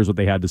 And here's what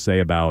they had to say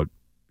about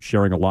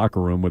sharing a locker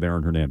room with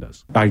Aaron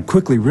Hernandez. I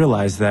quickly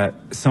realized that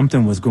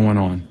something was going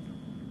on.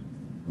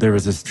 There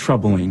was this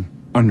troubling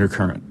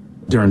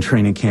undercurrent. During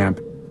training camp,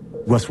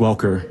 Wes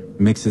Welker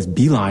makes his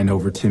beeline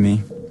over to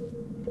me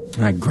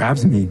and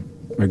grabs me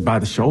by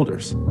the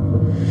shoulders.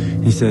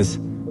 He says,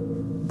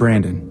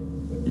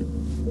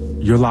 Brandon,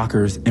 your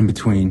locker's in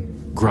between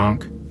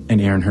Gronk and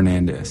Aaron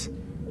Hernandez.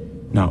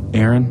 Now,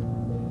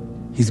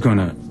 Aaron, he's going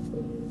to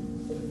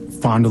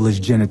fondle his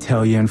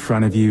genitalia in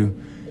front of you.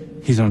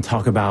 He's going to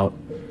talk about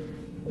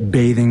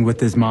bathing with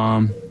his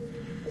mom.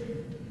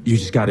 You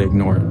just got to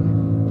ignore it.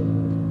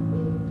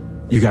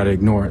 You got to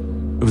ignore it.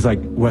 It was like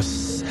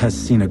Wes has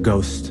seen a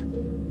ghost,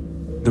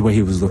 the way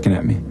he was looking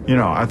at me.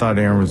 I thought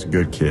Aaron was a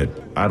good kid.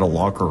 I had a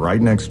locker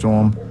right next to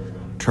him,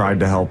 tried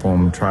to help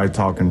him, tried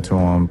talking to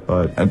him,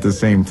 but at the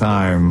same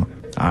time,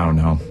 I don't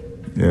know.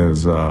 It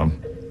was, I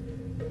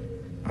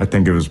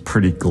think it was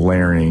pretty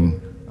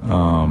glaring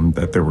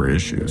that there were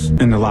issues.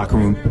 In the locker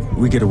room,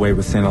 we get away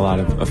with saying a lot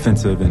of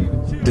offensive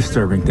and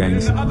disturbing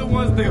things. The other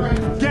one's the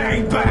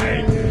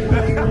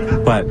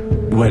gangbang. But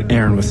what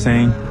Aaron was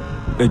saying,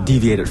 it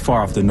deviated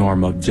far off the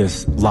norm of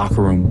just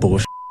locker room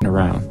bullshit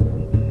around.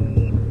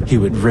 He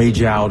would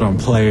rage out on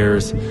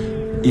players,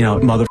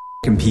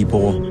 motherfucking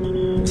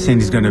people, saying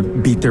he's going to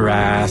beat their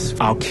ass,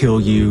 I'll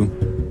kill you,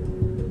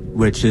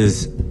 which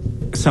is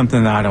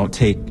something that I don't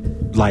take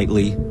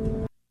lightly.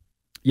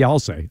 Yeah, I'll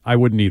say. I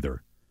wouldn't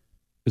either.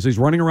 So he's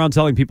running around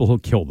telling people he'll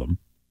kill them.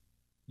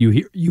 You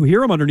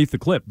hear him underneath the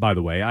clip, by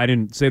the way. I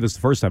didn't say this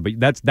the first time, but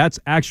that's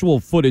actual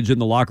footage in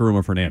the locker room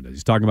of Hernandez.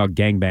 He's talking about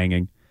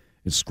gangbanging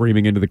and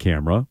screaming into the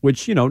camera,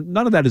 which, none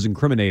of that is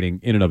incriminating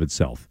in and of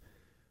itself.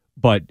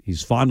 But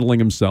he's fondling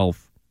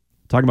himself,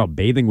 talking about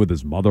bathing with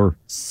his mother.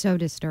 So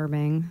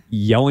disturbing.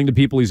 Yelling to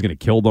people he's going to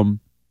kill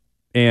them.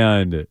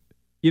 And,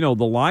 the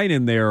line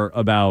in there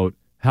about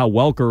how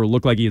Welker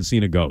looked like he had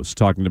seen a ghost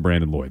talking to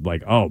Brandon Lloyd.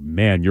 Like, oh,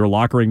 man, you're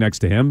lockering next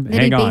to him?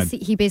 Hang on.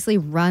 He basically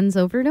runs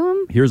over to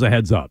him? Here's a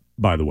heads up,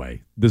 by the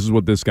way. This is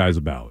what this guy's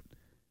about.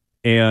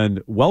 And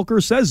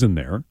Welker says in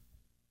there,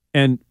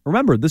 and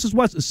remember, this is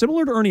what's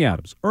similar to Ernie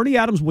Adams. Ernie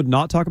Adams would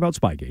not talk about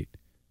Spygate.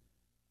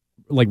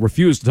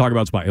 Refuse to talk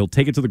about Spygate. He'll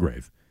take it to the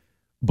grave.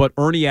 But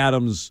Ernie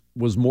Adams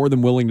was more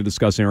than willing to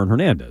discuss Aaron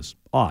Hernandez.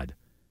 Odd.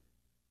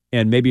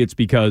 And maybe it's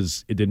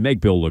because it didn't make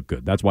Bill look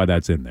good. That's why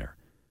that's in there.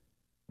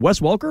 Wes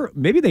Welker,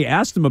 maybe they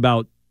asked him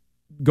about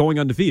going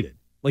undefeated.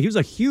 He was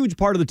a huge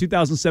part of the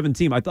 2007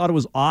 team. I thought it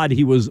was odd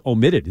he was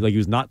omitted. He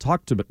was not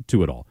talked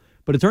to at all.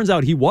 But it turns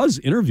out he was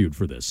interviewed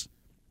for this.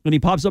 And he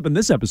pops up in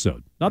this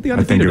episode. Not the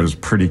undefeated. I think it was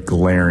pretty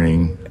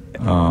glaring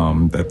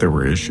that there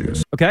were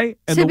issues. Okay.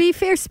 And to be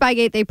fair,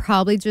 Spygate, they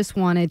probably just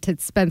wanted to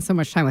spend so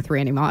much time with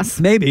Randy Moss.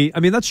 Maybe. I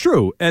mean, that's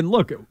true. And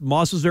look,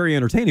 Moss was very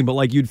entertaining.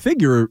 But you'd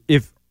figure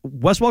if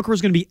Wes Welker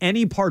was going to be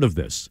any part of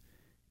this,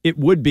 it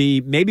would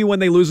be maybe when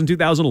they lose in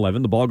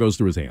 2011, the ball goes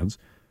through his hands,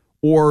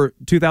 or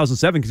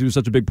 2007 because he was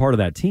such a big part of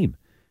that team.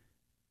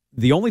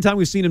 The only time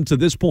we've seen him to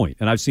this point,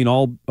 and I've seen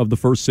all of the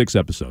first 6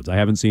 episodes, I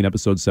haven't seen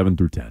episodes 7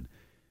 through 10,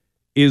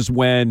 is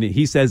when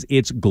he says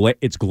it's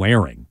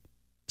glaring.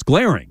 It's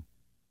glaring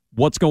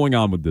what's going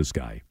on with this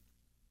guy.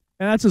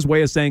 And that's his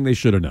way of saying they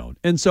should have known.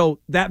 And so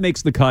that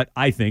makes the cut,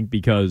 I think,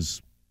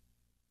 because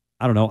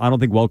I don't know. I don't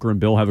think Welker and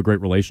Bill have a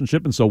great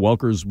relationship, and so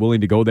Welker's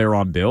willing to go there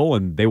on Bill,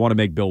 and they want to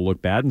make Bill look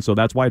bad, and so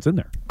that's why it's in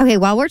there. Okay,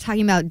 while we're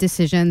talking about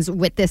decisions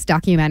with this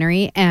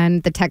documentary,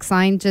 and the text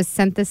line just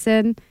sent this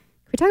in, can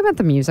we talk about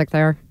the music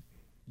there?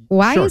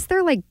 Why is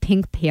there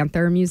Pink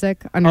Panther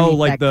music underneath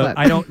that clip?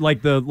 I don't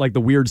like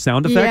the weird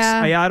sound effects.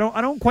 Yeah. I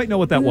don't quite know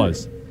what that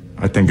was.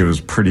 I think it was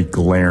pretty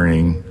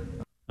glaring.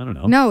 I don't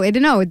know.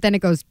 No, then it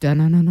goes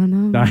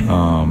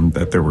no.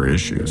 That there were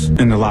issues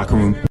in the locker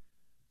room.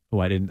 Oh,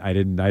 I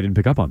didn't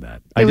pick up on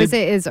that. It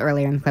is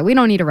earlier in the clip. We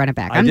don't need to run it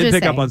back. I did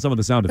pick up on some of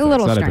the sound effects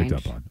that strange. I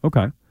picked up on.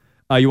 Okay.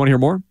 You want to hear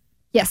more?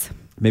 Yes.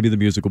 Maybe the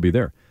music will be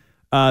there.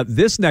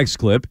 This next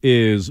clip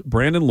is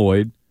Brandon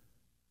Lloyd,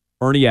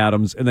 Ernie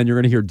Adams, and then you're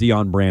going to hear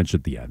Deion Branch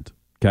at the end.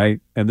 Okay?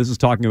 And this is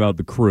talking about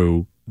the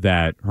crew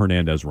that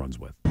Hernandez runs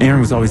with. Aaron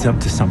was always up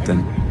to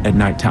something at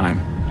nighttime.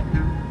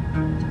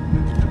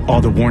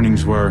 All the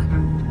warnings were,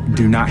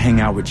 do not hang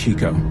out with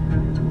Chico.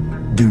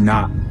 Do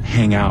not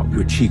hang out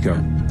with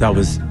Chico. That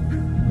was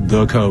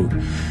the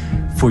code.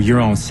 For your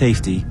own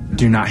safety,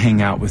 do not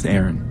hang out with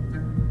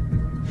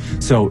Aaron.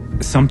 So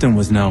something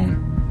was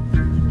known.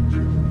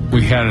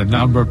 We had a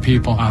number of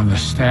people on the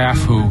staff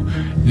who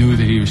knew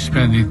that he was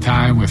spending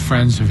time with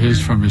friends of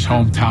his from his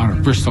hometown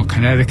of Bristol,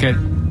 Connecticut.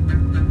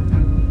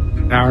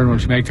 Aaron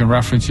was making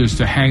references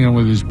to hanging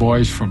with his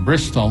boys from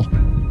Bristol.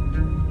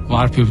 A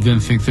lot of people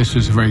didn't think this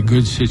was a very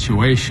good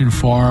situation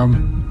for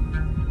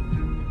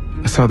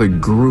him. I saw the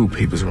group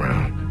he was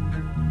around.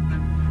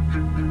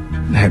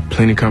 I had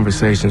plenty of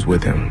conversations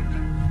with him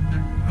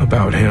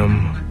about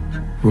him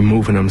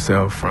removing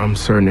himself from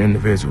certain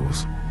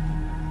individuals.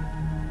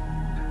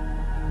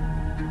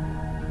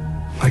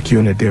 You're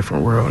in a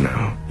different world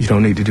now. You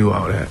don't need to do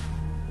all that.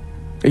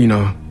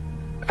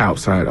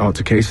 Outside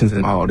altercations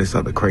and all this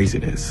other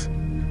craziness.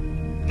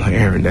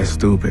 Aaron, that's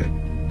stupid.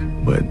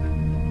 But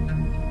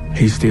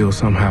he still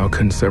somehow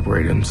couldn't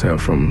separate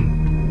himself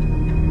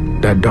from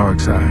that dark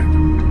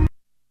side.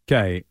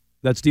 Okay,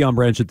 that's Deion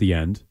Branch at the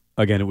end.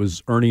 Again, it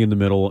was Ernie in the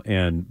middle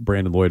and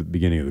Brandon Lloyd at the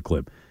beginning of the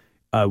clip.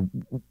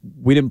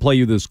 We didn't play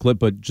you this clip,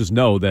 but just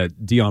know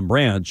that Deion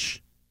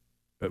Branch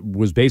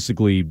was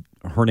basically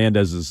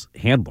Hernandez's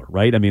handler,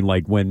 right? I mean,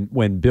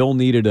 when Bill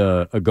needed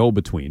a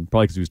go-between,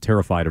 probably because he was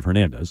terrified of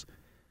Hernandez,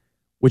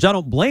 which I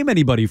don't blame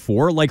anybody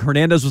for.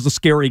 Hernandez was a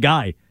scary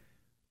guy.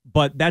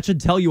 But that should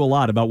tell you a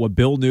lot about what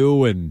Bill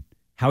knew and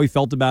how he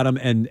felt about him.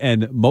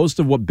 And most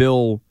of what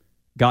Bill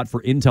got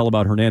for intel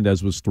about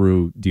Hernandez was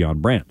through Deion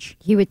Branch.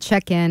 He would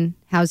check in.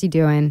 How's he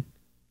doing?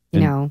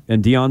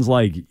 And Deion's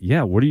like,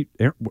 yeah, what are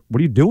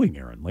you doing,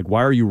 Aaron?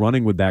 Why are you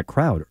running with that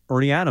crowd?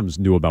 Ernie Adams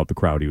knew about the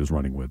crowd he was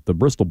running with, the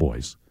Bristol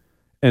boys.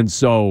 And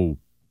so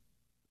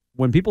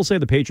when people say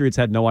the Patriots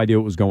had no idea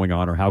what was going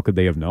on or how could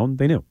they have known,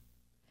 they knew.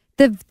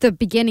 The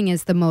beginning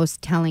is the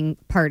most telling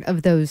part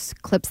of those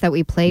clips that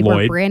we played,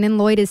 where Brandon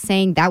Lloyd is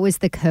saying that was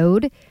the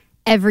code.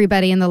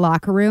 Everybody in the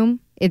locker room,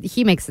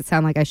 he makes it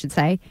sound like I should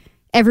say,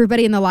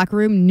 everybody in the locker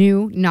room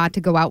knew not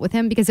to go out with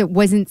him because it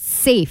wasn't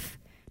safe.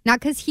 Not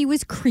because he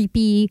was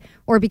creepy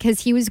or because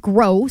he was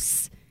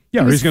gross.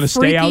 Yeah, or he's going to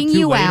stay out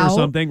too late or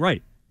something.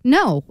 Right.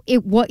 No,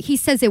 he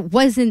says it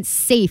wasn't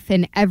safe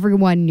and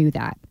everyone knew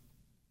that.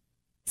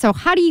 So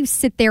how do you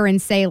sit there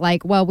and say,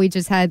 like, well, we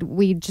just had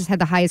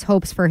the highest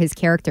hopes for his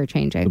character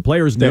changing? The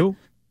players knew.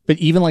 But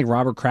even like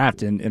Robert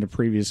Kraft in a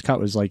previous cut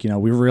was like,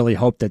 we really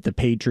hoped that the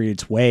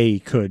Patriots way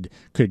could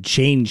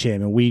change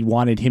him, and we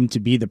wanted him to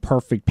be the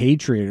perfect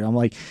Patriot. And I'm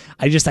like,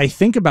 I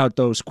think about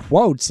those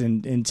quotes,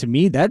 and to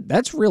me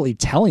that's really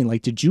telling.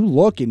 Like, did you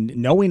look and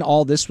knowing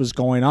all this was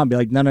going on, be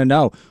like,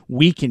 no,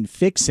 we can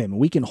fix him,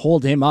 we can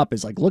hold him up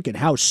as like, look at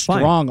how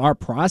strong our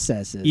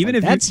process is. Even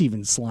like, if that's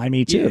even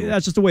slimy too. Yeah,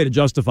 that's just a way to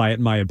justify it,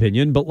 in my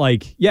opinion. But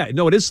like, yeah,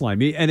 no, it is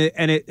slimy, and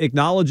it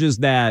acknowledges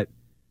that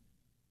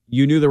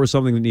you knew there was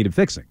something that needed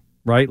fixing,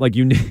 right? Like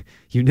you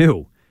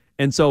knew.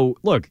 And so,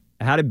 look,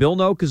 how did Bill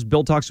know? Because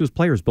Bill talks to his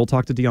players. Bill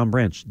talked to Deion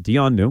Branch.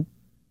 Deion knew.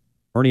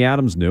 Ernie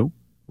Adams knew.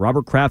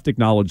 Robert Kraft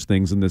acknowledged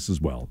things in this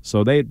as well.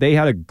 So they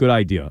had a good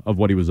idea of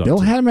what he was up Bill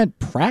to. had him at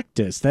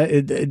practice.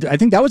 I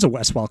think that was a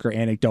Wes Welker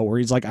anecdote where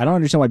he's like, I don't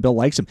understand why Bill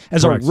likes him.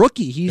 As Correct. a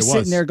rookie, he's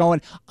sitting there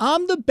going,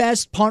 I'm the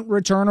best punt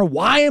returner.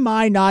 Why am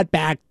I not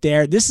back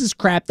there? This is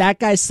crap. That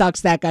guy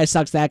sucks. That guy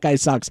sucks. That guy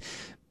sucks.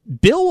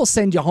 Bill will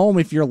send you home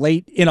if you're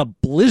late in a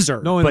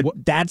blizzard, but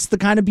that's the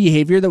kind of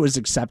behavior that was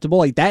acceptable.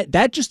 Like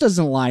that just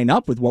doesn't line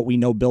up with what we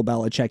know Bill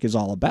Belichick is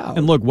all about.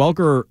 And look,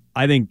 Welker,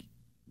 I think,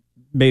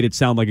 made it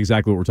sound like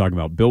exactly what we're talking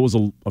about. Bill was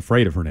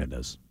afraid of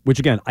Hernandez, which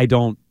again, I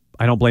don't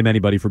blame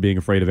anybody for being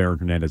afraid of Aaron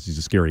Hernandez. He's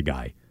a scary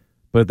guy.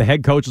 But if the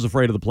head coach is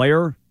afraid of the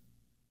player,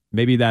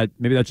 maybe that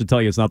should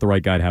tell you it's not the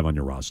right guy to have on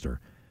your roster.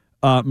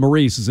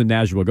 Maurice is in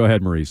Nashville. Go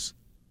ahead, Maurice.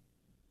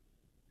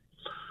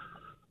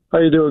 How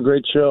you doing?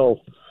 Great show.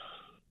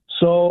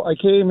 So I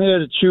came here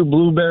to chew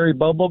blueberry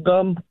bubble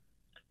gum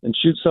and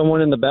shoot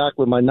someone in the back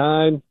with my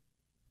 9,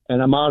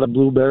 and I'm out of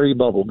blueberry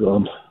bubble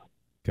gum.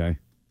 Okay.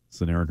 It's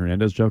an Aaron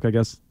Hernandez joke, I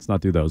guess. Let's not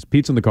do those.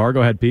 Pete's in the car.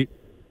 Go ahead, Pete.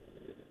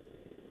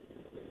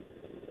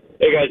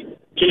 Hey, guys.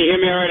 Can you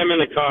hear me all right? I'm in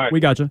the car. We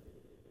got you.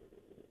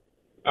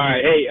 All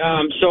right. Hey,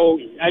 so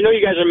I know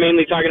you guys are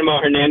mainly talking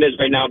about Hernandez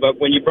right now, but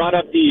when you brought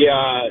up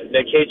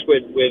the case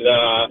with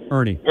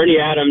Ernie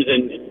Adams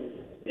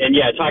and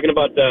yeah, talking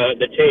about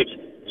the tapes.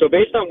 So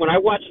based on when I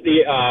watched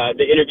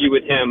the interview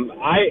with him,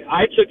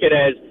 I took it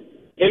as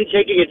him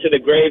taking it to the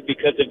grave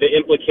because of the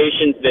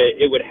implications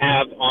that it would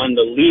have on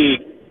the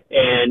league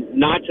and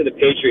not to the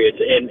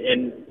Patriots.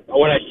 And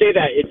when I say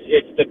that,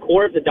 it's the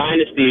core of the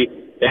dynasty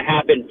that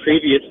happened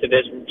previous to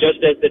this,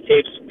 just as the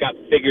tapes got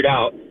figured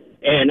out.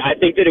 And I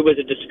think that it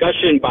was a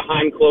discussion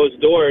behind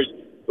closed doors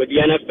with the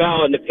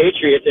NFL and the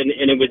Patriots, and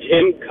it was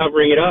him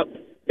covering it up,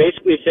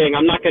 basically saying,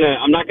 I'm not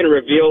gonna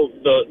reveal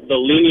the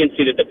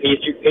leniency that the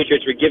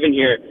Patriots were given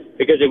here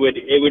because it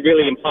would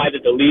really imply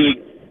that the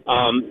league,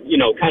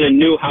 kind of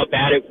knew how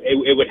bad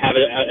it would have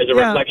as a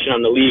reflection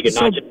on the league and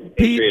not just the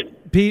Patriots.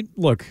 Pete,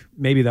 look,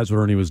 maybe that's what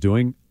Ernie was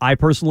doing. I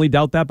personally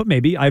doubt that, but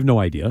maybe. I have no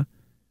idea.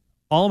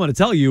 All I'm going to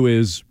tell you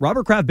is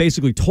Robert Kraft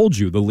basically told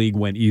you the league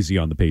went easy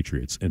on the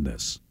Patriots in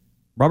this.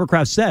 Robert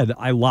Kraft said,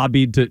 I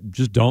lobbied to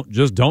just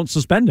don't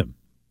suspend him.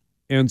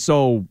 And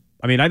so,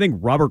 I mean, I think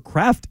Robert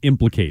Kraft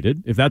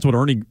implicated, if that's what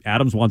Ernie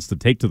Adams wants to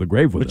take to the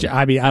grave with him.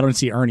 I mean, I don't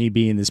see Ernie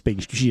being this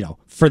big,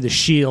 for the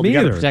shield. You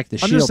got to protect the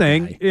shield. I'm just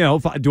saying,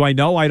 guy. Do I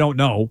know? I don't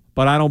know,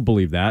 but I don't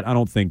believe that. I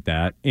don't think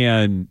that.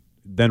 And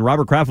then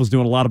Robert Kraft was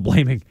doing a lot of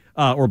blaming,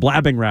 or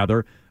blabbing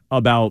rather,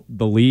 about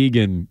the league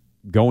and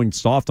going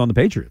soft on the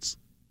Patriots.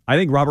 I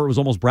think Robert was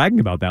almost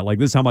bragging about that. Like,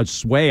 this is how much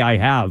sway I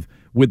have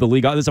with the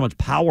league. This is how much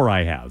power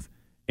I have.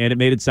 And it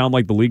made it sound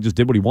like the league just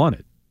did what he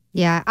wanted.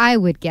 Yeah, I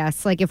would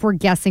guess. Like, if we're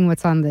guessing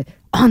what's on the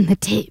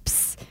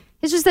tapes,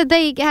 it's just that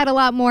they had a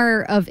lot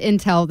more of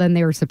intel than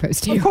they were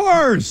supposed to. Of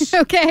course.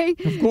 Okay.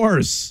 Of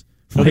course.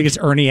 I think it's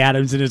Ernie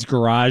Adams in his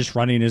garage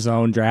running his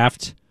own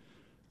draft.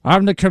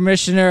 I'm the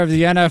commissioner of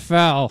the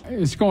NFL.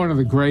 It's going to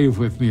the grave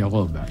with me a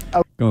little bit.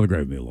 Going to the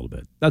grave with me a little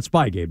bit. That's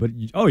Spygate. But,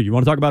 you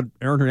want to talk about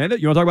Aaron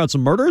Hernandez? You want to talk about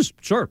some murders?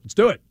 Sure, let's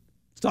do it.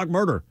 Let's talk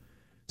murder.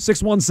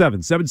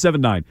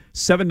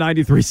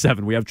 617-779-7937.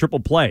 We have Triple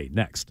Play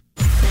next.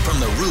 From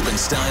the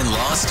Rubenstein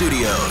Law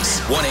Studios,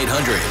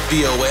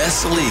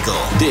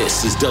 1-800-BOS-LEGAL.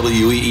 This is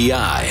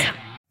WEEI.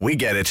 We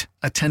get it.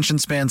 Attention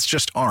spans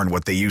just aren't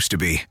what they used to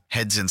be.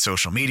 Heads in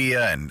social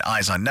media and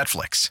eyes on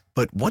Netflix.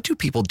 But what do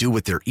people do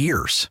with their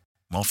ears?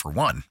 Well, for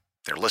one,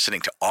 they're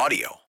listening to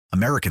audio.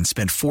 Americans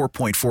spend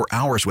 4.4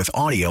 hours with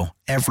audio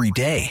every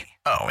day.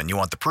 Oh, and you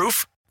want the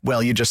proof?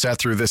 Well, you just sat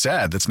through this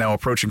ad that's now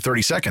approaching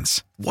 30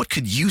 seconds. What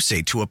could you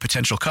say to a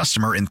potential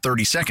customer in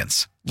 30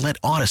 seconds? Let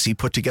Odyssey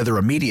put together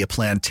a media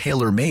plan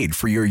tailor-made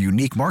for your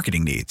unique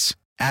marketing needs.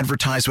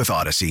 Advertise with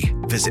Odyssey.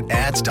 Visit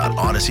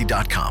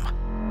ads.odyssey.com.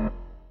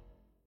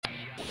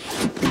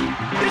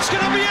 It's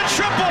going to be a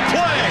triple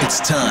play.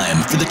 It's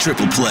time for the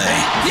Triple Play.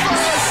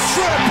 Yes!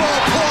 Triple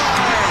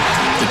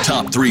play! The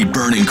top 3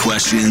 burning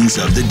questions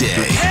of the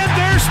day. And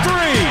there's 3.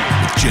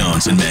 With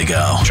Jones and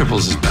Mego.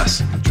 Triples is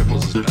best.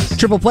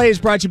 Triple Play is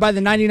brought to you by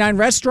the 99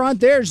 Restaurant.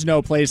 There's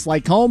no place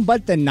like home,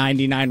 but the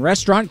 99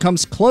 Restaurant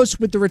comes close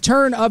with the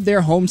return of their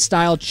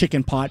home-style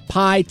chicken pot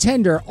pie.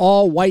 Tender,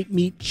 all-white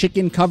meat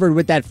chicken covered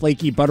with that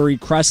flaky, buttery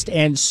crust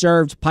and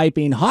served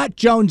piping hot.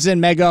 Jones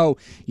and Mego,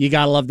 you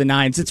gotta love the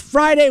nines. It's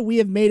Friday. We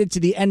have made it to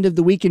the end of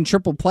the week in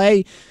Triple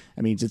Play.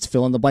 That means it's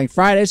fill in the blank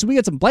Friday, so we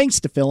got some blanks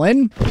to fill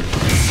in.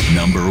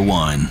 Number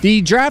 1.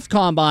 The draft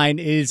combine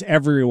is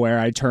everywhere.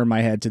 I turn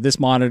my head to this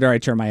monitor. I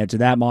turn my head to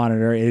that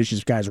monitor. It's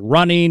just guys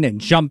running and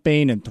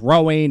jumping and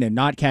throwing and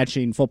not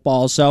catching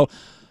football. So,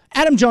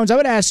 Adam Jones, I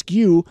would ask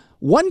you,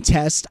 one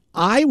test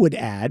I would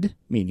add,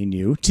 meaning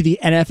you, to the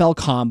NFL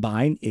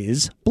combine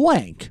is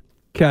blank.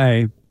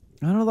 Okay.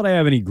 I don't know that I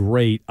have any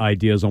great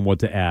ideas on what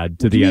to add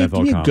to the NFL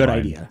combine. Give me a good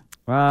idea.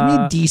 Give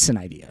me a decent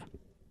idea.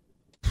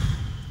 Do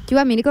you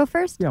want me to go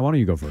first? Yeah, why don't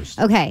you go first?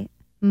 Okay.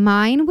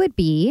 Mine would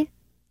be,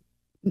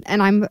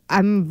 and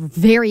I'm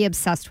very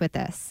obsessed with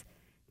this,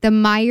 the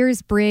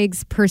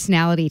Myers-Briggs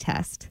personality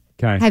test.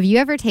 Okay. Have you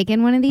ever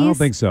taken one of these? I don't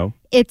think so.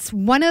 It's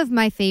one of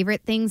my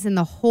favorite things in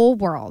the whole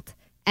world,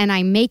 and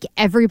I make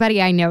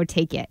everybody I know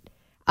take it.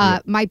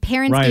 My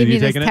parents Ryan, gave me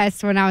have you this taken it?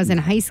 test when I was in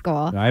high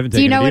school. I haven't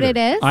Do you taken know it what it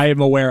is? I am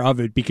aware of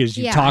it because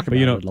you Yeah. talk about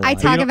But it a lot. I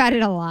talk about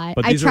it a lot.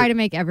 but I these try are- to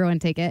make everyone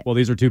take it. Well,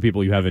 these are 2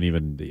 people you haven't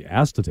even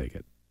asked to take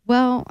it.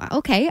 Well,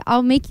 okay,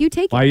 I'll make you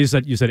take it. Why you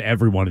said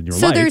everyone in your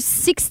So life? there's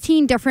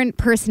 16 different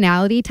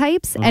personality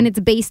types, and it's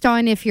based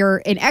on if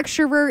you're an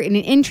extrovert and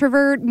an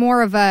introvert,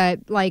 more of a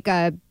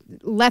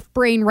left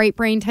brain, right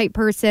brain type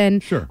person.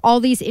 Sure. All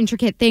these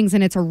intricate things,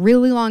 and it's a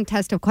really long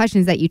test of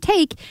questions that you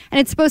take, and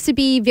it's supposed to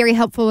be very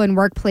helpful in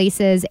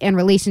workplaces and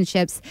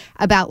relationships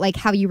about like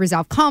how you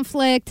resolve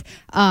conflict,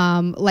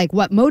 like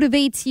what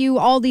motivates you,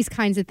 all these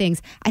kinds of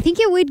things. I think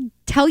it would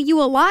tell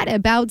you a lot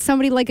about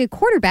somebody like a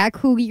quarterback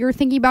who you're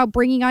thinking about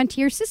bringing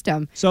onto your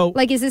system. So,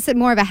 like, is this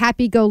more of a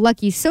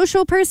happy-go-lucky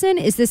social person?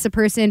 Is this a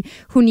person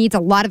who needs a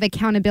lot of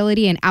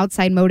accountability and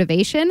outside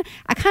motivation?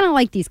 I kind of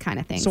like these kind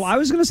of things. So I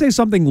was going to say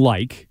something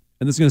like,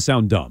 and this is going to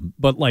sound dumb,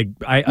 but like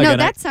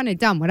that sounded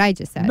dumb, what I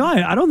just said. No,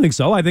 I don't think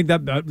so. I think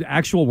that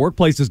actual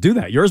workplaces do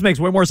that. Yours makes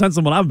way more sense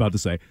than what I'm about to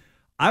say.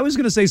 I was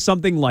going to say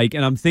something like,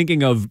 and I'm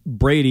thinking of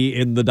Brady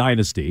in the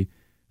Dynasty,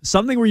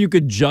 something where you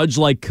could judge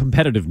like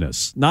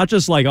competitiveness, not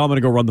just like, oh, I'm going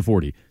to go run the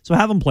 40. So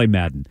have them play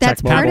Madden.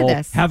 That's part of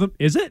this. Have them,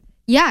 is it?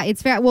 Yeah,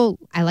 it's very well.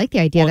 I like the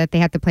idea that they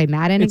have to play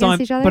Madden against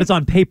each other, but it's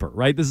on paper,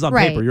 right? This is on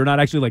Right. paper. You're not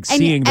actually like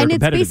seeing their and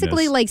competitiveness. it's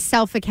basically like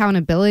self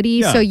accountability.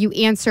 Yeah. So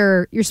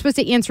you're supposed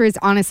to answer as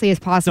honestly as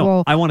possible.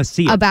 No, I want to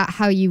see it. About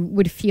how you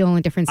would feel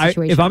in different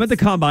situations. If I'm at the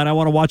combine, I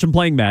want to watch them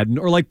playing Madden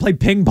or like play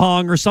ping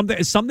pong or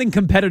something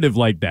competitive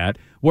like that,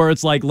 where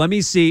it's like, let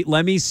me see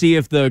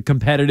if the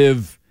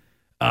competitive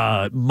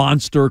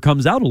monster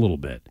comes out a little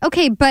bit.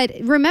 Okay, but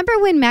remember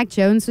when Mac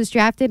Jones was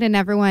drafted and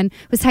everyone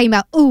was talking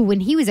about, when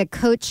he was a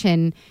coach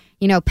and,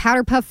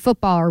 Powder Puff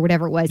football or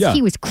whatever it was, Yeah.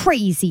 he was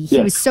crazy. He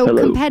was so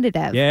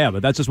competitive. Yeah,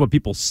 but that's just what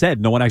people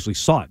said. No one actually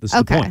saw it. This is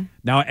Okay. the point.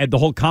 Now the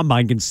whole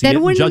combine can see Then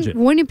it and judge it.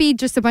 wouldn't it be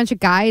just a bunch of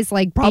guys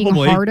like Probably.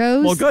 being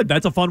hardos? Well, good.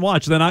 That's a fun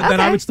watch. Then I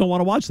Okay. would still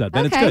want to watch that.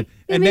 Then it's Okay. good.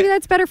 Yeah, And maybe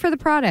that's better for the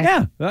product.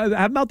 yeah,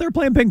 have them out there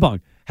playing ping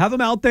pong. Have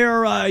them out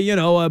there,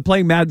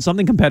 playing Madden,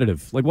 something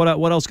competitive. Like what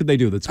else could they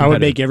do that's I would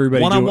competitive? make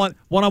everybody do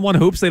one-on-one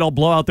hoops. They'd all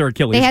blow out their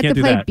Achilles. They had Can't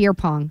to do play that. beer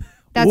pong.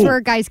 That's Ooh. where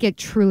guys get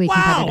truly Wow,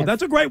 competitive.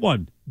 that's a great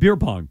one. Beer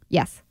pong.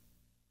 Yes.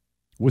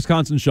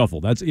 Wisconsin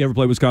Shuffle. You ever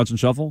play Wisconsin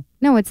Shuffle?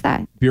 No, what's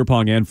that? Beer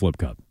pong and flip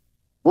cup.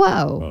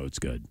 Whoa. Oh, it's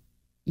good.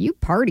 You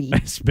party.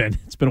 It's been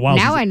a while.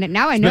 Now since,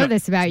 I know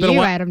this about it's been a you,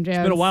 while- Adam Jones.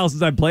 It's been a while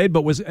since I played,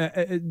 but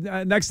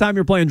next time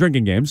you're playing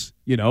drinking games,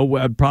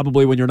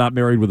 probably when you're not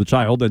married with a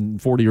child and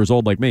 40 years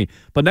old like me.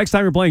 But next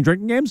time you're playing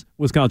drinking games,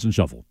 Wisconsin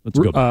Shuffle. That's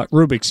a good one.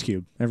 Rubik's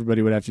Cube.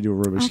 Everybody would have to do a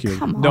Rubik's Cube.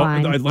 Come No,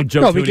 on. like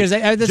Joe No, Tooney. because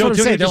that's Joe what I'm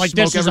Tooney saying. They're just like,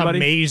 this smoke is everybody.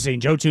 amazing.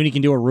 Joe Tooney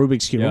can do a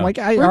Rubik's Cube. Yeah. I'm like,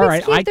 Rubik's all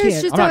right, Cube, I there's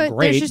can't. just I'm not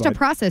great. there's just a but-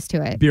 process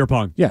to it. Beer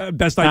pong. Yeah.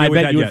 Best I idea we've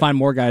bet had you yet. would find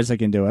more guys that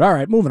can do it. All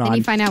right, moving And on.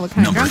 you find out what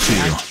kind of Number drunk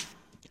you 2.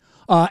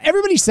 are.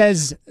 Everybody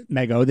says,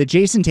 Mego, that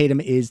Jason Tatum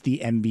is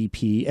the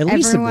MVP, at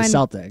least of Everyone the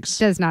Celtics.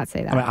 does not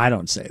say that. I mean, I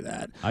don't say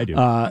that. I do.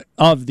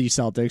 Of the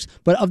Celtics.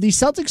 But of the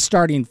Celtics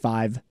starting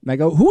 5,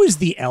 Mego, who is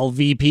the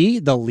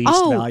LVP, the least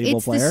valuable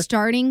it's player? the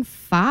starting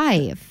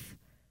 5.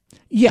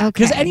 Yeah,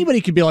 because Okay. anybody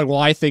could be like, well,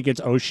 I think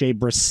it's O'Shea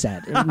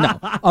Brissett. No,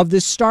 of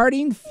the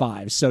starting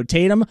 5. So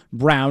Tatum,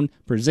 Brown,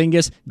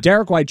 Porzingis,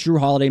 Derek White, Drew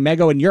Holiday,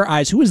 Mego, in your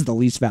eyes, who is the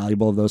least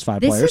valuable of those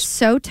 5 This players? is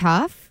so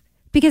tough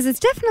because it's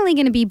definitely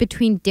going to be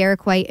between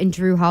Derek White and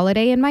Drew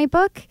Holiday in my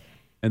book.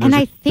 And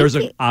I think there's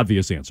an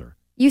obvious answer.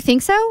 You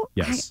think so?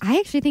 Yes. I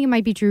actually think it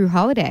might be Drew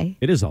Holiday.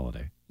 It is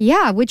Holiday.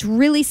 Yeah, which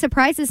really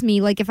surprises me.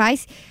 Like I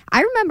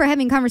remember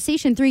having a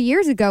conversation 3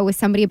 years ago with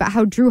somebody about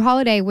how Drew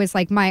Holiday was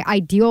like my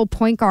ideal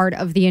point guard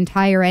of the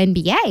entire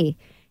NBA.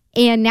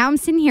 And now I'm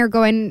sitting here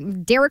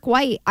going, Derek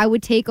White, I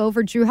would take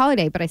over Drew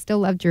Holiday, but I still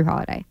love Drew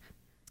Holiday.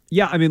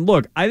 Yeah, I mean,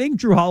 look, I think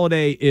Drew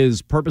Holiday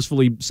is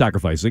purposefully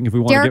sacrificing. If we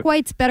want Derek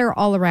White's better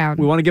all around.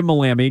 we want to give him a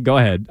Lammy, go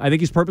ahead. I think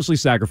he's purposely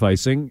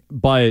sacrificing,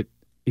 but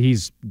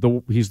he's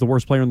the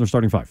worst player in their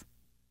starting five.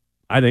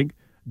 I think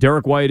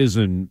Derek White is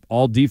an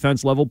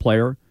all-defense level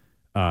player.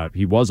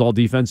 He was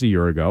all-defense a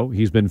year ago.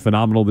 He's been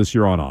phenomenal this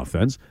year on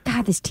offense.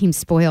 God, this team's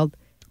spoiled.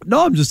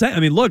 No, I'm just saying.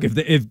 I mean, look,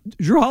 if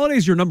Drew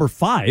Holiday's your number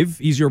 5,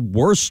 he's your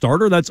worst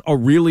starter, that's a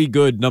really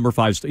good number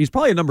 5. He's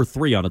probably a number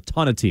 3 on a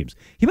ton of teams.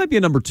 He might be a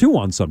number 2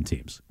 on some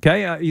teams.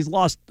 Okay, he's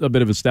lost a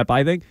bit of a step,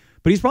 I think,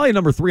 but he's probably a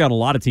number 3 on a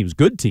lot of teams,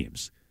 good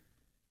teams.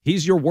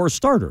 He's your worst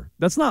starter.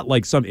 That's not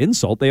like some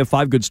insult. They have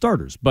 5 good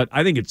starters, but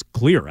I think it's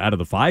clear out of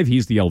the 5,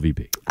 he's the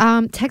LVP.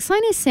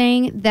 Textline is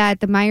saying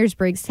that the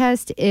Myers-Briggs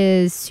test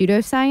is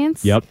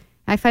pseudoscience. Yep.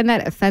 I find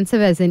that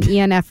offensive as an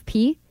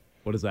ENFP.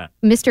 What is that?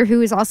 Mr.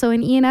 Who is also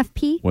an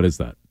ENFP. What is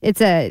that?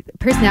 It's a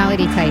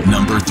personality type.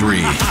 Number 3.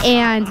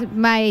 And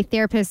my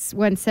therapist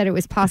once said it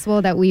was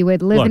possible that we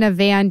would live in a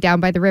van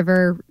down by the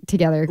river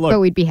together, but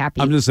we'd be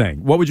happy. I'm just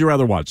saying, what would you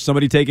rather watch?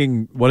 Somebody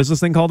taking, what is this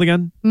thing called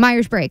again?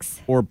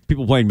 Myers-Briggs. Or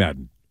people playing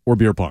Madden? Or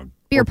beer pong?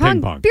 Beer or pong.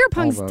 Ping pong? Beer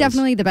pong's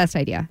definitely the best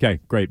idea. Okay,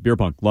 great. Beer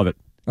pong. Love it.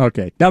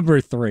 Okay,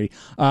 number 3.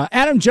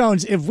 Adam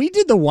Jones, if we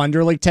did the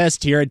Wonderlic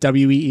test here at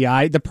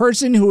WEEI, the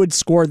person who would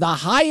score the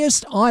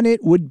highest on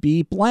it would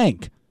be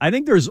blank. I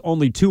think there's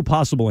only 2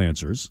 possible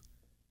answers,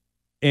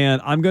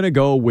 and I'm going to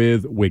go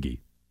with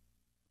Wiggy.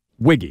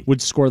 Wiggy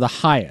would score the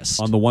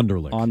highest on the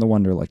Wonderlic. On the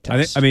Wonderlic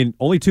test. I mean,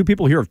 only 2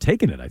 people here have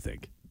taken it, I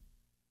think.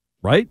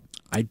 Right?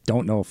 I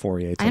don't know if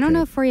Fourier took it. I don't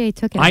know if Fourier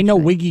took it. I know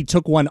Wiggy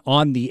took one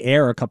on the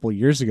air a couple of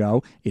years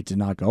ago. It did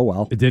not go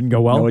well. It didn't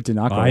go well? No, it did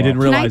not go well. I didn't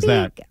realize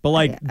that. But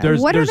like,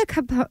 what are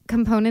the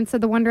components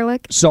of the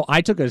Wonderlic? So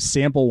I took a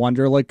sample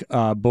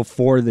Wonderlic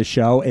before the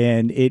show,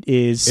 and it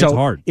is it's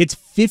hard. It's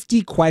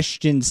 50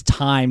 questions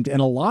timed,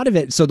 and a lot of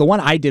it. So the one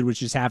I did was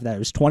just half of that. It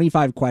was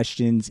 25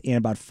 questions in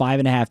about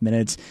 5.5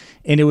 minutes,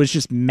 and it was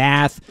just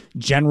math,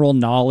 general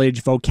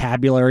knowledge,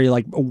 vocabulary,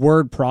 like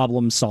word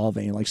problem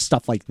solving, like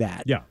stuff like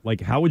that. Yeah,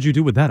 like how would you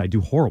do with that? I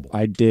do horrible.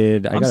 I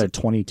got a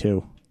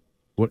 22.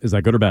 What is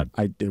that, good or bad?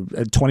 I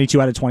did 22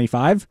 out of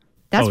 25.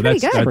 That's pretty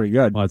good. That's pretty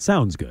good. Well, it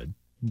sounds good.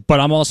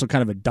 But I'm also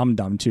kind of a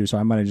dum-dum, too, so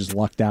I might have just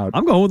lucked out.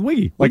 I'm going with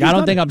Wiggy. Like, I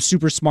don't think I'm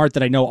super smart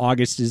that I know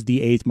August is the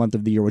 8th month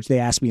of the year, which they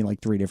asked me in like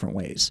 3 different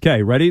ways.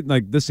 Okay, ready?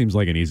 Like, this seems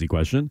like an easy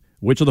question.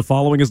 Which of the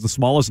following is the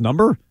smallest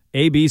number?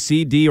 A, B,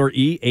 C, D, or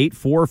E, 8,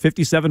 4,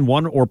 57,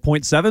 1, or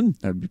 0.7?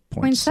 That'd be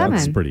 0.7.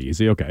 That's pretty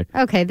easy. Okay.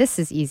 Okay, this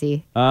is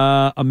easy.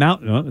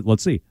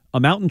 Let's see. A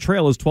mountain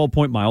trail is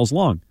 12 miles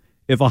long.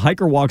 If a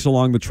hiker walks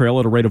along the trail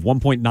at a rate of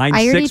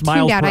 1.96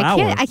 miles per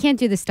hour, I can't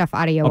do this stuff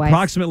audio-wise.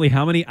 Approximately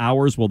how many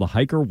hours will the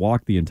hiker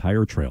walk the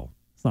entire trail?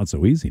 It's not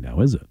so easy now,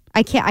 is it?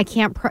 I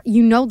can't.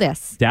 You know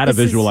this. Data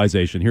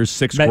visualization. Here's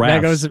 6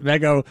 graphs.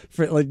 Mego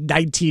for like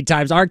 19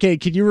 times. RK,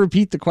 can you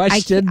repeat the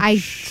question? I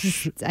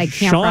can't.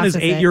 Sean is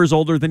 8 years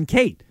older than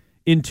Kate.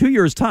 In 2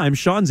 years' time,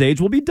 Sean's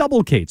age will be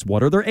double Kate's.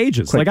 What are their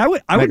ages? Quick,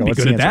 like I wouldn't be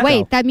good at that.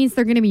 Wait, that means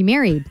they're going to be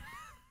married.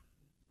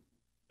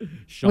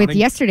 With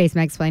yesterday's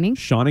magsplaining.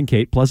 Sean and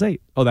Kate plus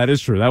 8. Oh, that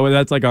is true.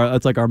 That's like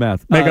our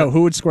math. Mego,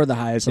 who would score the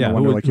highest on the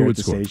Wonderlic here at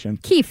the station?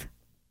 Keith.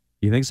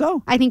 You think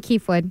so? I think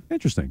Keith would.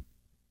 Interesting.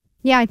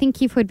 Yeah, I think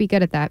Keith would be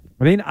good at that.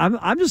 I mean,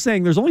 I'm just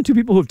saying there's only 2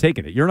 people who have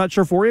taken it. You're not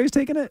sure Fourier's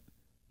taken it?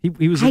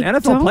 He was an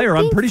NFL player.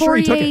 I'm pretty sure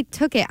he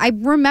took it. I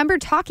remember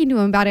talking to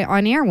him about it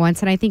on air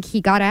once, and I think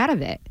he got out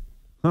of it.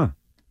 Huh.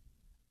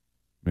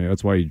 Maybe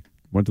that's why he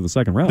went to the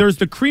second round. There's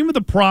the cream of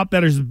the crop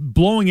that is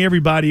blowing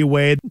everybody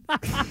away.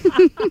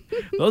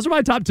 Those are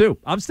my top 2.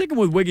 I'm sticking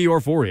with Wiggy or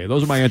Fourier.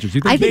 Those are my answers.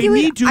 You think they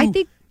need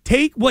to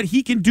take what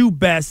he can do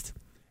best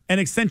and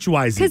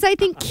accentuate it? Because I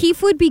think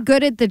Keith would be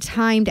good at the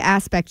timed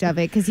aspect of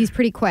it because he's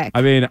pretty quick.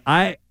 I mean,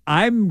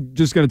 I'm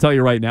just going to tell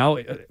you right now,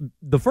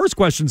 the first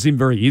question seemed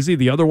very easy.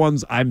 The other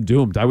ones, I'm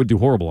doomed. I would do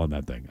horrible on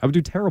that thing. I would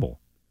do terrible.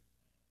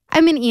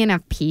 I'm an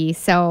ENFP,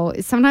 so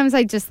sometimes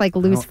I just like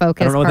lose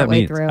focus I don't know what that partway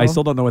means. through. I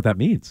still don't know what that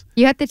means.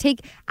 You have to take.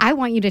 I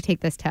want you to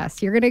take this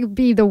test. You're going to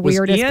be the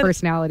weirdest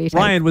personality type.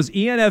 Ryan, was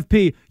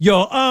ENFP?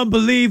 You're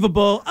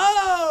unbelievable.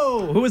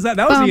 Oh, who was that?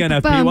 That was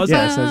ENFP, wasn't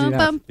it?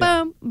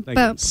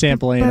 Yeah.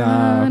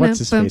 Sampling. What's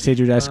his face?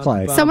 Adrian S.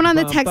 Clay. Someone on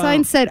the text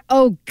line said,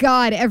 "Oh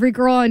God, every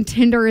girl on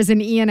Tinder is an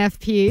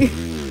ENFP."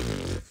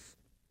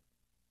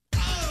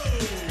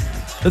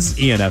 This is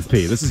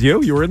ENFP. This is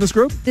you. You were in this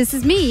group. This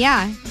is me.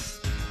 Yeah.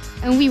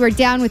 And we were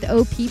down with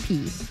OPP.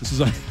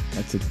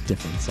 That's a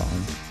different song.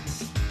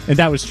 And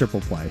that was Triple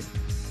Play.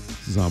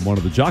 This is on one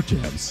of the Jock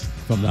Jams,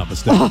 if I'm not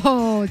mistaken.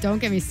 Oh, don't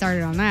get me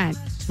started on that.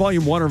 It's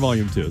volume 1 or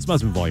volume 2? This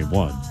must have been volume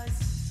 1.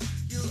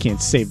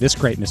 Can't save this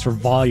greatness for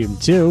volume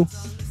 2.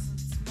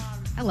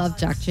 I love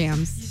Jock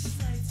Jams.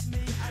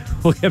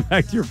 We'll get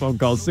back to your phone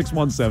calls.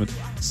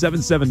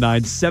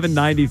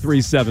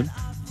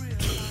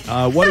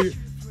 617-779-7937. What are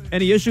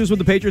any issues with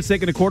the Patriots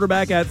taking a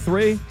quarterback at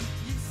 3?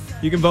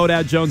 You can vote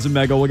at Jones and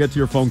Mego. We'll get to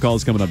your phone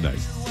calls coming up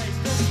next.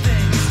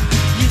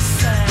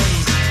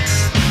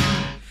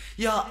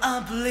 You're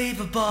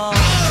unbelievable.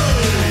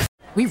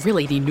 We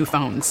really need new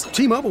phones.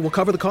 T-Mobile will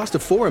cover the cost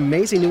of 4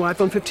 amazing new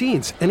iPhone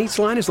 15s, and each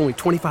line is only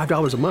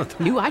 $25 a month.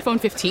 New iPhone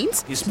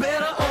 15s? It's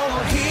better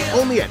over here.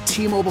 Only at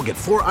T-Mobile, get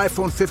 4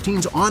 iPhone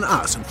 15s on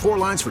us and 4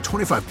 lines for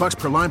 $25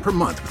 per line per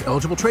month with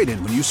eligible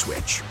trade-in when you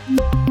switch.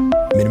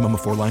 Minimum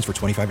of 4 lines for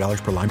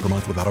 $25 per line per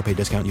month with autopay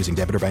discount using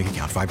debit or bank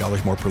account.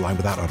 $5 more per line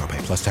without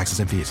autopay, plus taxes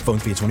and fees. Phone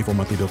fee at 24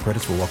 monthly bill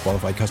credits for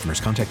well-qualified customers.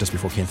 Contact us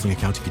before canceling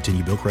account to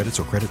continue bill credits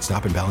or credit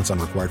stop and balance on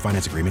required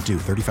finance agreement due.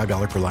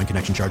 $35 per line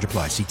connection charge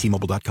applies. See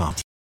T-Mobile.com.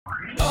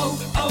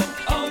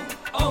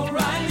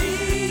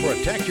 O'Reilly.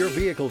 Protect your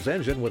vehicle's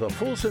engine with a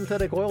full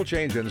synthetic oil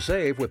change and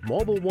save with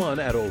Mobile One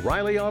at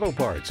O'Reilly Auto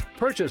Parts.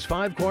 Purchase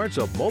 5 quarts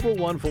of Mobile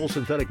One full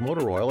synthetic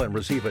motor oil and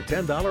receive a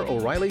 $10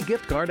 O'Reilly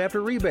gift card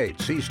after rebate.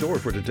 See store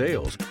for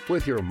details.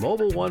 With your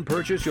Mobile One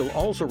purchase, you'll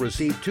also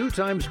receive 2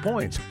 times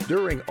points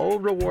during O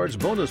Rewards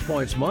Bonus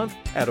Points Month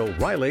at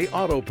O'Reilly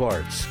Auto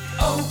Parts.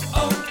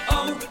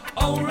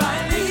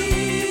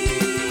 O'Reilly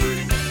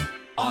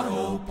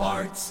Auto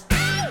Parts.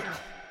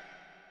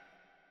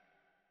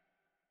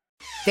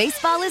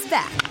 Baseball is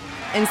back,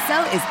 and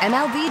so is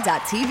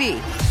MLB.tv.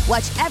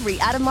 Watch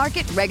every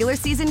out-of-market regular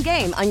season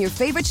game on your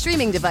favorite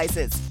streaming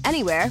devices,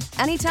 anywhere,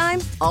 anytime,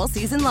 all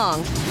season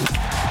long.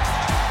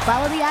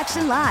 Follow the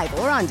action live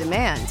or on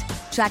demand.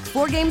 Track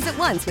 4 games at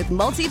once with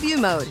multi-view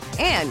mode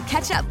and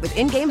catch up with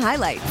in-game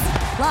highlights.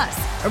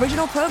 Plus,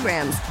 original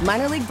programs,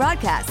 minor league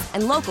broadcasts,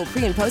 and local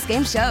pre- and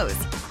post-game shows.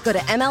 Go to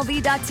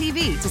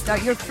MLB.tv to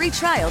start your free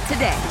trial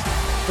today.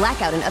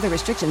 Blackout and other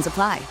restrictions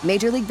apply.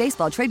 Major League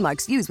Baseball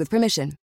trademarks used with permission.